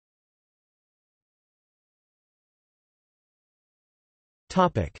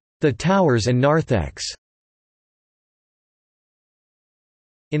 The towers and narthex.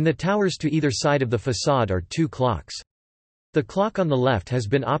 In the towers to either side of the façade are two clocks. The clock on the left has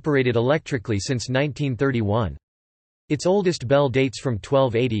been operated electrically since 1931. Its oldest bell dates from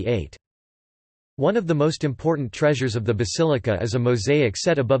 1288. One of the most important treasures of the basilica is a mosaic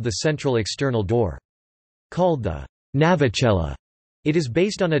set above the central external door. Called the navicella, it is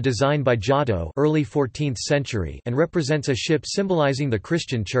based on a design by Giotto, early 14th century, and represents a ship symbolizing the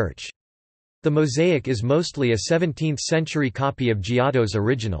Christian Church. The mosaic is mostly a 17th-century copy of Giotto's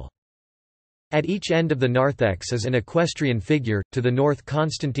original. At each end of the narthex is an equestrian figure, to the north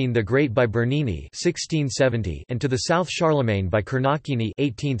Constantine the Great by Bernini 1670 and to the south Charlemagne by Carnacchini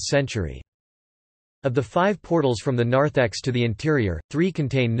 18th century. Of the 5 portals from the narthex to the interior, 3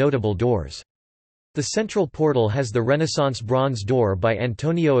 contain notable doors. The central portal has the Renaissance bronze door by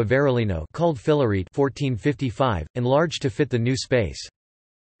Antonio Averellino called Filarete 1455, enlarged to fit the new space.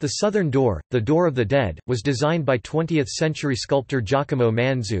 The southern door, the Door of the Dead, was designed by 20th-century sculptor Giacomo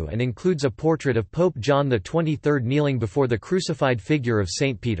Manzu and includes a portrait of Pope John XXIII kneeling before the crucified figure of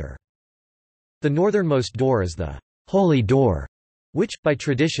St. Peter. The northernmost door is the Holy Door, which, by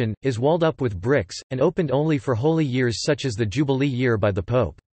tradition, is walled up with bricks, and opened only for holy years such as the Jubilee year by the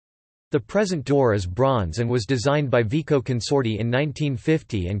Pope. The present door is bronze and was designed by Vico Consorti in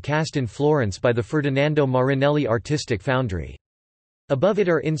 1950 and cast in Florence by the Ferdinando Marinelli Artistic Foundry. Above it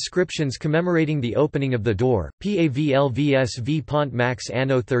are inscriptions commemorating the opening of the door, Pavlvs Pont Max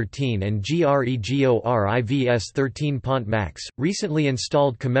Anno 13 and Gregorivs 13 Pont Max. Recently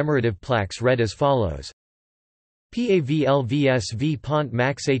installed commemorative plaques read as follows: Pavlvs Pont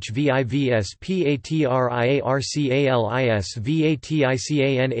Max HVIVS Patriarcalis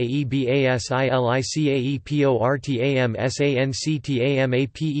Vaticanaebasiliciae Portam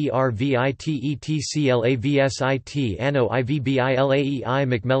Sanctamapeteclavit Anno Ivbilaei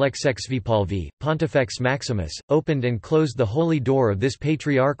Macmelexexvipalvi, Pontifex Maximus, opened and closed the holy door of this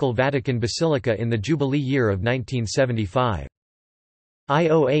patriarchal Vatican basilica in the Jubilee year of 1975.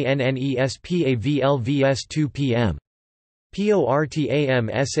 IOANNESPAVLVS 2 p.m.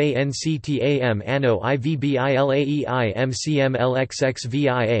 Portam Sanctam Anno Ivbilaei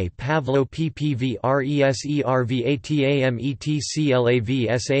MCMLXXVIA Pavlo PPVRESERVATAM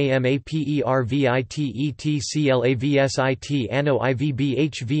ETCLAVSAMAPERVITETCLAVSIT Anno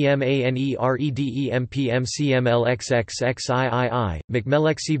IVBHVMANEREDEMPMCMLXXXIII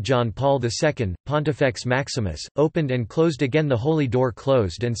McMelexiv John Paul II, Pontifex Maximus, opened and closed again the Holy Door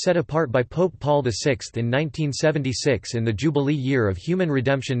closed and set apart by Pope Paul VI in 1976 in the Jubilee Year of Human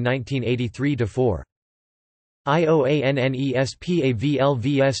Redemption 1983–4.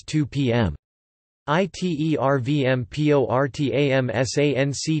 IOANNESPAVLVS2 PM.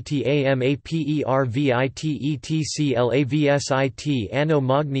 ITERVMPORTAMSANCTAMAPERVITETCLAVSIT Anno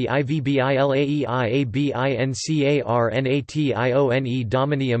Magni IVBILAEIABINCARNATIONE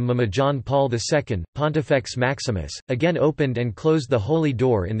Dominium Mama John Paul II, Pontifex Maximus, again opened and closed the Holy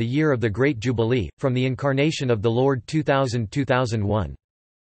Door in the year of the Great Jubilee, from the Incarnation of the Lord 2000–2001.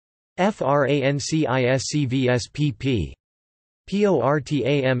 FRANCISCVSPP.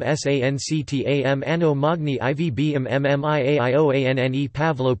 PORTAM SANCTAM Anno Magni IVBM MMIAIOANNE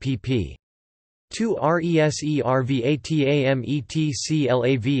Pavlo pp. 2 RESERVATAM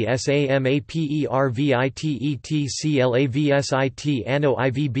ETCLAVSAMAPERVITETCLAVSIT Anno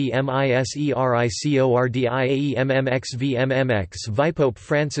IVBM ISERICORDIAEMMXVMMX Vipope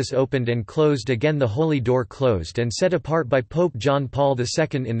Francis opened and closed again the Holy Door closed and set apart by Pope John Paul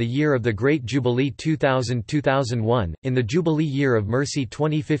II in the year of the Great Jubilee 2000–2001, in the Jubilee Year of Mercy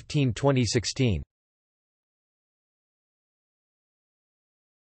 2015–2016.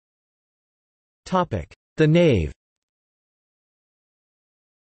 The nave.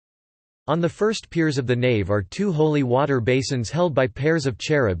 On the first piers of the nave are two holy water basins held by pairs of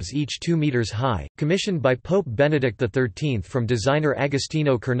cherubs each 2 meters high, commissioned by Pope Benedict XIII from designer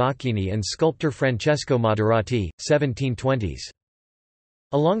Agostino Carnacchini and sculptor Francesco Moderati, 1720s.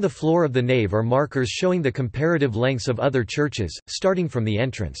 Along the floor of the nave are markers showing the comparative lengths of other churches, starting from the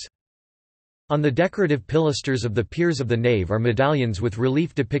entrance. On the decorative pilasters of the piers of the nave are medallions with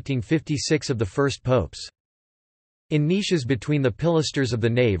relief depicting 56 of the first popes. In niches between the pilasters of the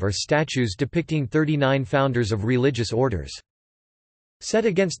nave are statues depicting 39 founders of religious orders. Set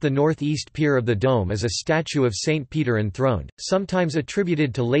against the northeast pier of the dome is a statue of Saint Peter enthroned, sometimes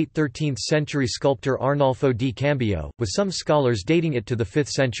attributed to late 13th century sculptor Arnolfo di Cambio, with some scholars dating it to the 5th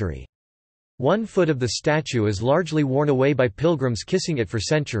century. 1 foot of the statue is largely worn away by pilgrims kissing it for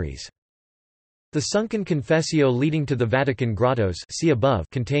centuries. The sunken confessio leading to the Vatican grottos, see above,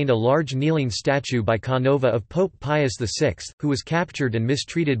 contained a large kneeling statue by Canova of Pope Pius VI, who was captured and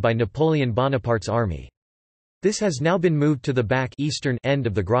mistreated by Napoleon Bonaparte's army. This has now been moved to the back eastern end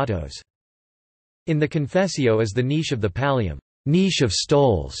of the grottos. In the confessio is the niche of the pallium, niche of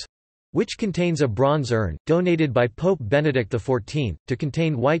stoles, which contains a bronze urn, donated by Pope Benedict XIV, to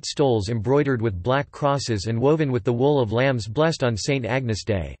contain white stoles embroidered with black crosses and woven with the wool of lambs blessed on St. Agnes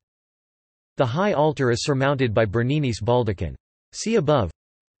Day. The high altar is surmounted by Bernini's baldachin. See above.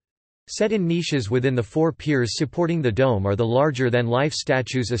 Set in niches within the 4 piers supporting the dome are the larger-than-life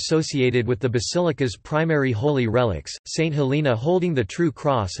statues associated with the basilica's primary holy relics, Saint Helena holding the true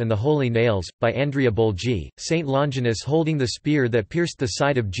cross and the holy nails, by Andrea Bolgi, Saint Longinus holding the spear that pierced the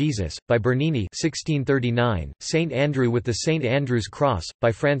side of Jesus, by Bernini 1639, Saint Andrew with the Saint Andrew's cross,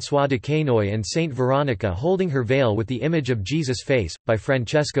 by François de Quesnoy and Saint Veronica holding her veil with the image of Jesus' face, by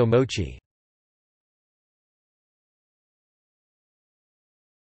Francesco Mochi.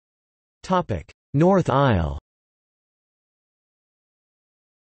 North aisle.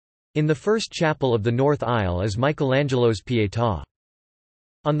 In the first chapel of the north aisle is Michelangelo's Pietà.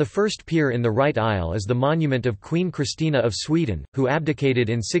 On the first pier in the right aisle is the monument of Queen Christina of Sweden, who abdicated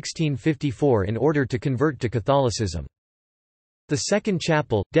in 1654 in order to convert to Catholicism. The second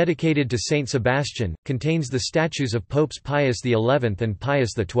chapel, dedicated to Saint Sebastian, contains the statues of Popes Pius XI and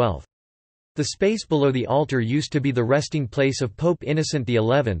Pius XII. The space below the altar used to be the resting place of Pope Innocent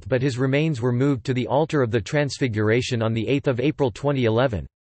XI, but his remains were moved to the altar of the Transfiguration on 8 April 2011.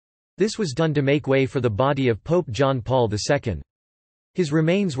 This was done to make way for the body of Pope John Paul II. His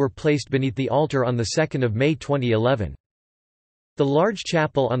remains were placed beneath the altar on 2 May 2011. The large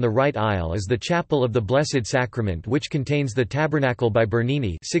chapel on the right aisle is the Chapel of the Blessed Sacrament, which contains the Tabernacle by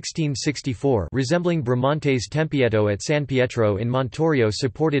Bernini 1664, resembling Bramante's Tempietto at San Pietro in Montorio,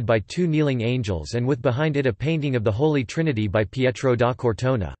 supported by 2 kneeling angels, and with behind it a painting of the Holy Trinity by Pietro da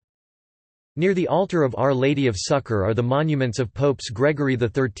Cortona. Near the altar of Our Lady of Succor are the monuments of Popes Gregory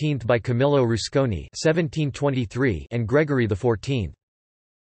XIII by Camillo Rusconi 1723 and Gregory XIV.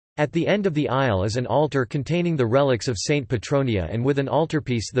 At the end of the aisle is an altar containing the relics of Saint Petronia and with an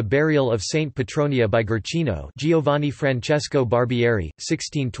altarpiece the burial of Saint Petronia by Guercino Giovanni Francesco Barbieri,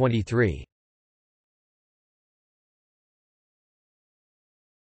 1623.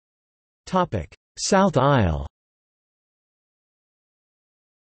 South aisle.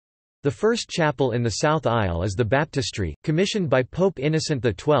 The first chapel in the south aisle is the baptistry, commissioned by Pope Innocent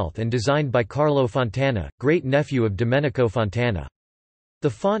XII and designed by Carlo Fontana, great-nephew of Domenico Fontana. The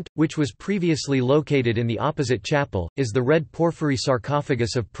font, which was previously located in the opposite chapel, is the red porphyry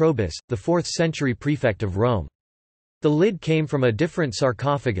sarcophagus of Probus, the 4th-century prefect of Rome. The lid came from a different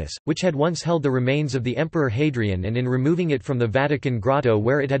sarcophagus, which had once held the remains of the Emperor Hadrian, and in removing it from the Vatican grotto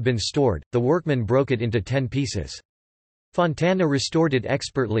where it had been stored, the workmen broke it into 10 pieces. Fontana restored it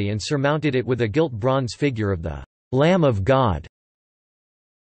expertly and surmounted it with a gilt bronze figure of the Lamb of God.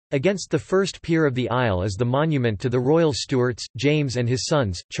 Against the first pier of the aisle is the monument to the royal Stuarts, James and his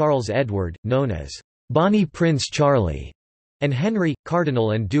sons, Charles Edward, known as Bonnie Prince Charlie, and Henry,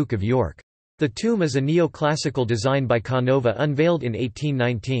 Cardinal and Duke of York. The tomb is a neoclassical design by Canova unveiled in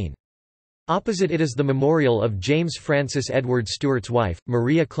 1819. Opposite it is the memorial of James Francis Edward Stuart's wife,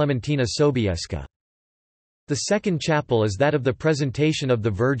 Maria Clementina Sobieska. The second chapel is that of the Presentation of the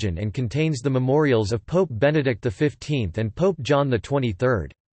Virgin and contains the memorials of Pope Benedict XV and Pope John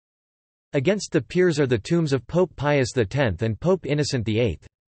XXIII. Against the piers are the tombs of Pope Pius X and Pope Innocent VIII.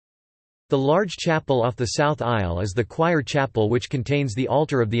 The large chapel off the south aisle is the choir chapel, which contains the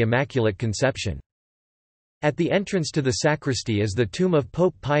altar of the Immaculate Conception. At the entrance to the sacristy is the tomb of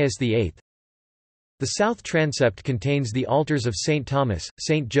Pope Pius VIII. The south transept contains the altars of St. Thomas,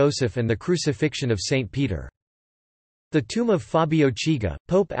 St. Joseph and the crucifixion of St. Peter. The tomb of Fabio Chiga,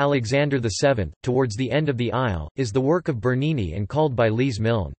 Pope Alexander VII, towards the end of the aisle, is the work of Bernini and called by Lise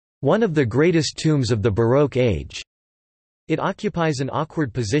Milne, "one of the greatest tombs of the Baroque age." It occupies an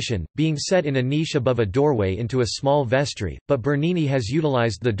awkward position, being set in a niche above a doorway into a small vestry, but Bernini has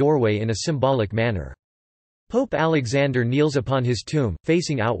utilized the doorway in a symbolic manner. Pope Alexander kneels upon his tomb,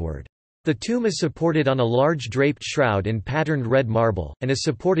 facing outward. The tomb is supported on a large draped shroud in patterned red marble, and is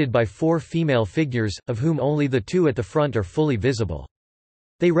supported by 4 female figures, of whom only the 2 at the front are fully visible.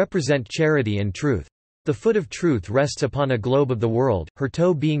 They represent charity and truth. The foot of truth rests upon a globe of the world, her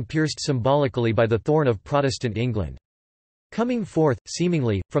toe being pierced symbolically by the thorn of Protestant England. Coming forth,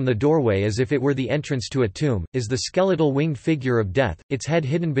 seemingly, from the doorway as if it were the entrance to a tomb, is the skeletal winged figure of Death, its head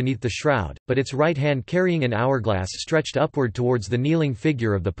hidden beneath the shroud, but its right hand carrying an hourglass stretched upward towards the kneeling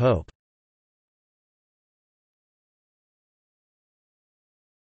figure of the Pope.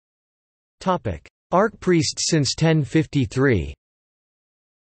 Archpriests since 1053.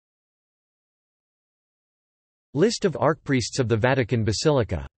 List of archpriests of the Vatican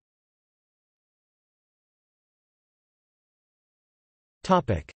Basilica.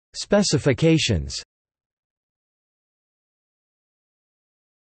 Specifications.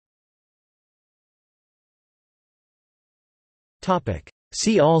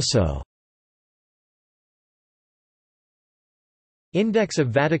 See also: Index of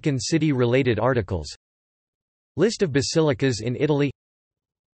Vatican City-related articles, List of basilicas in Italy,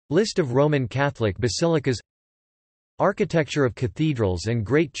 List of Roman Catholic basilicas, Architecture of cathedrals and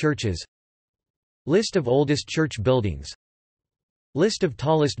great churches, List of oldest church buildings, List of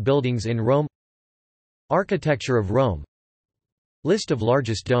tallest buildings in Rome, Architecture of Rome, List of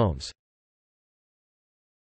largest domes.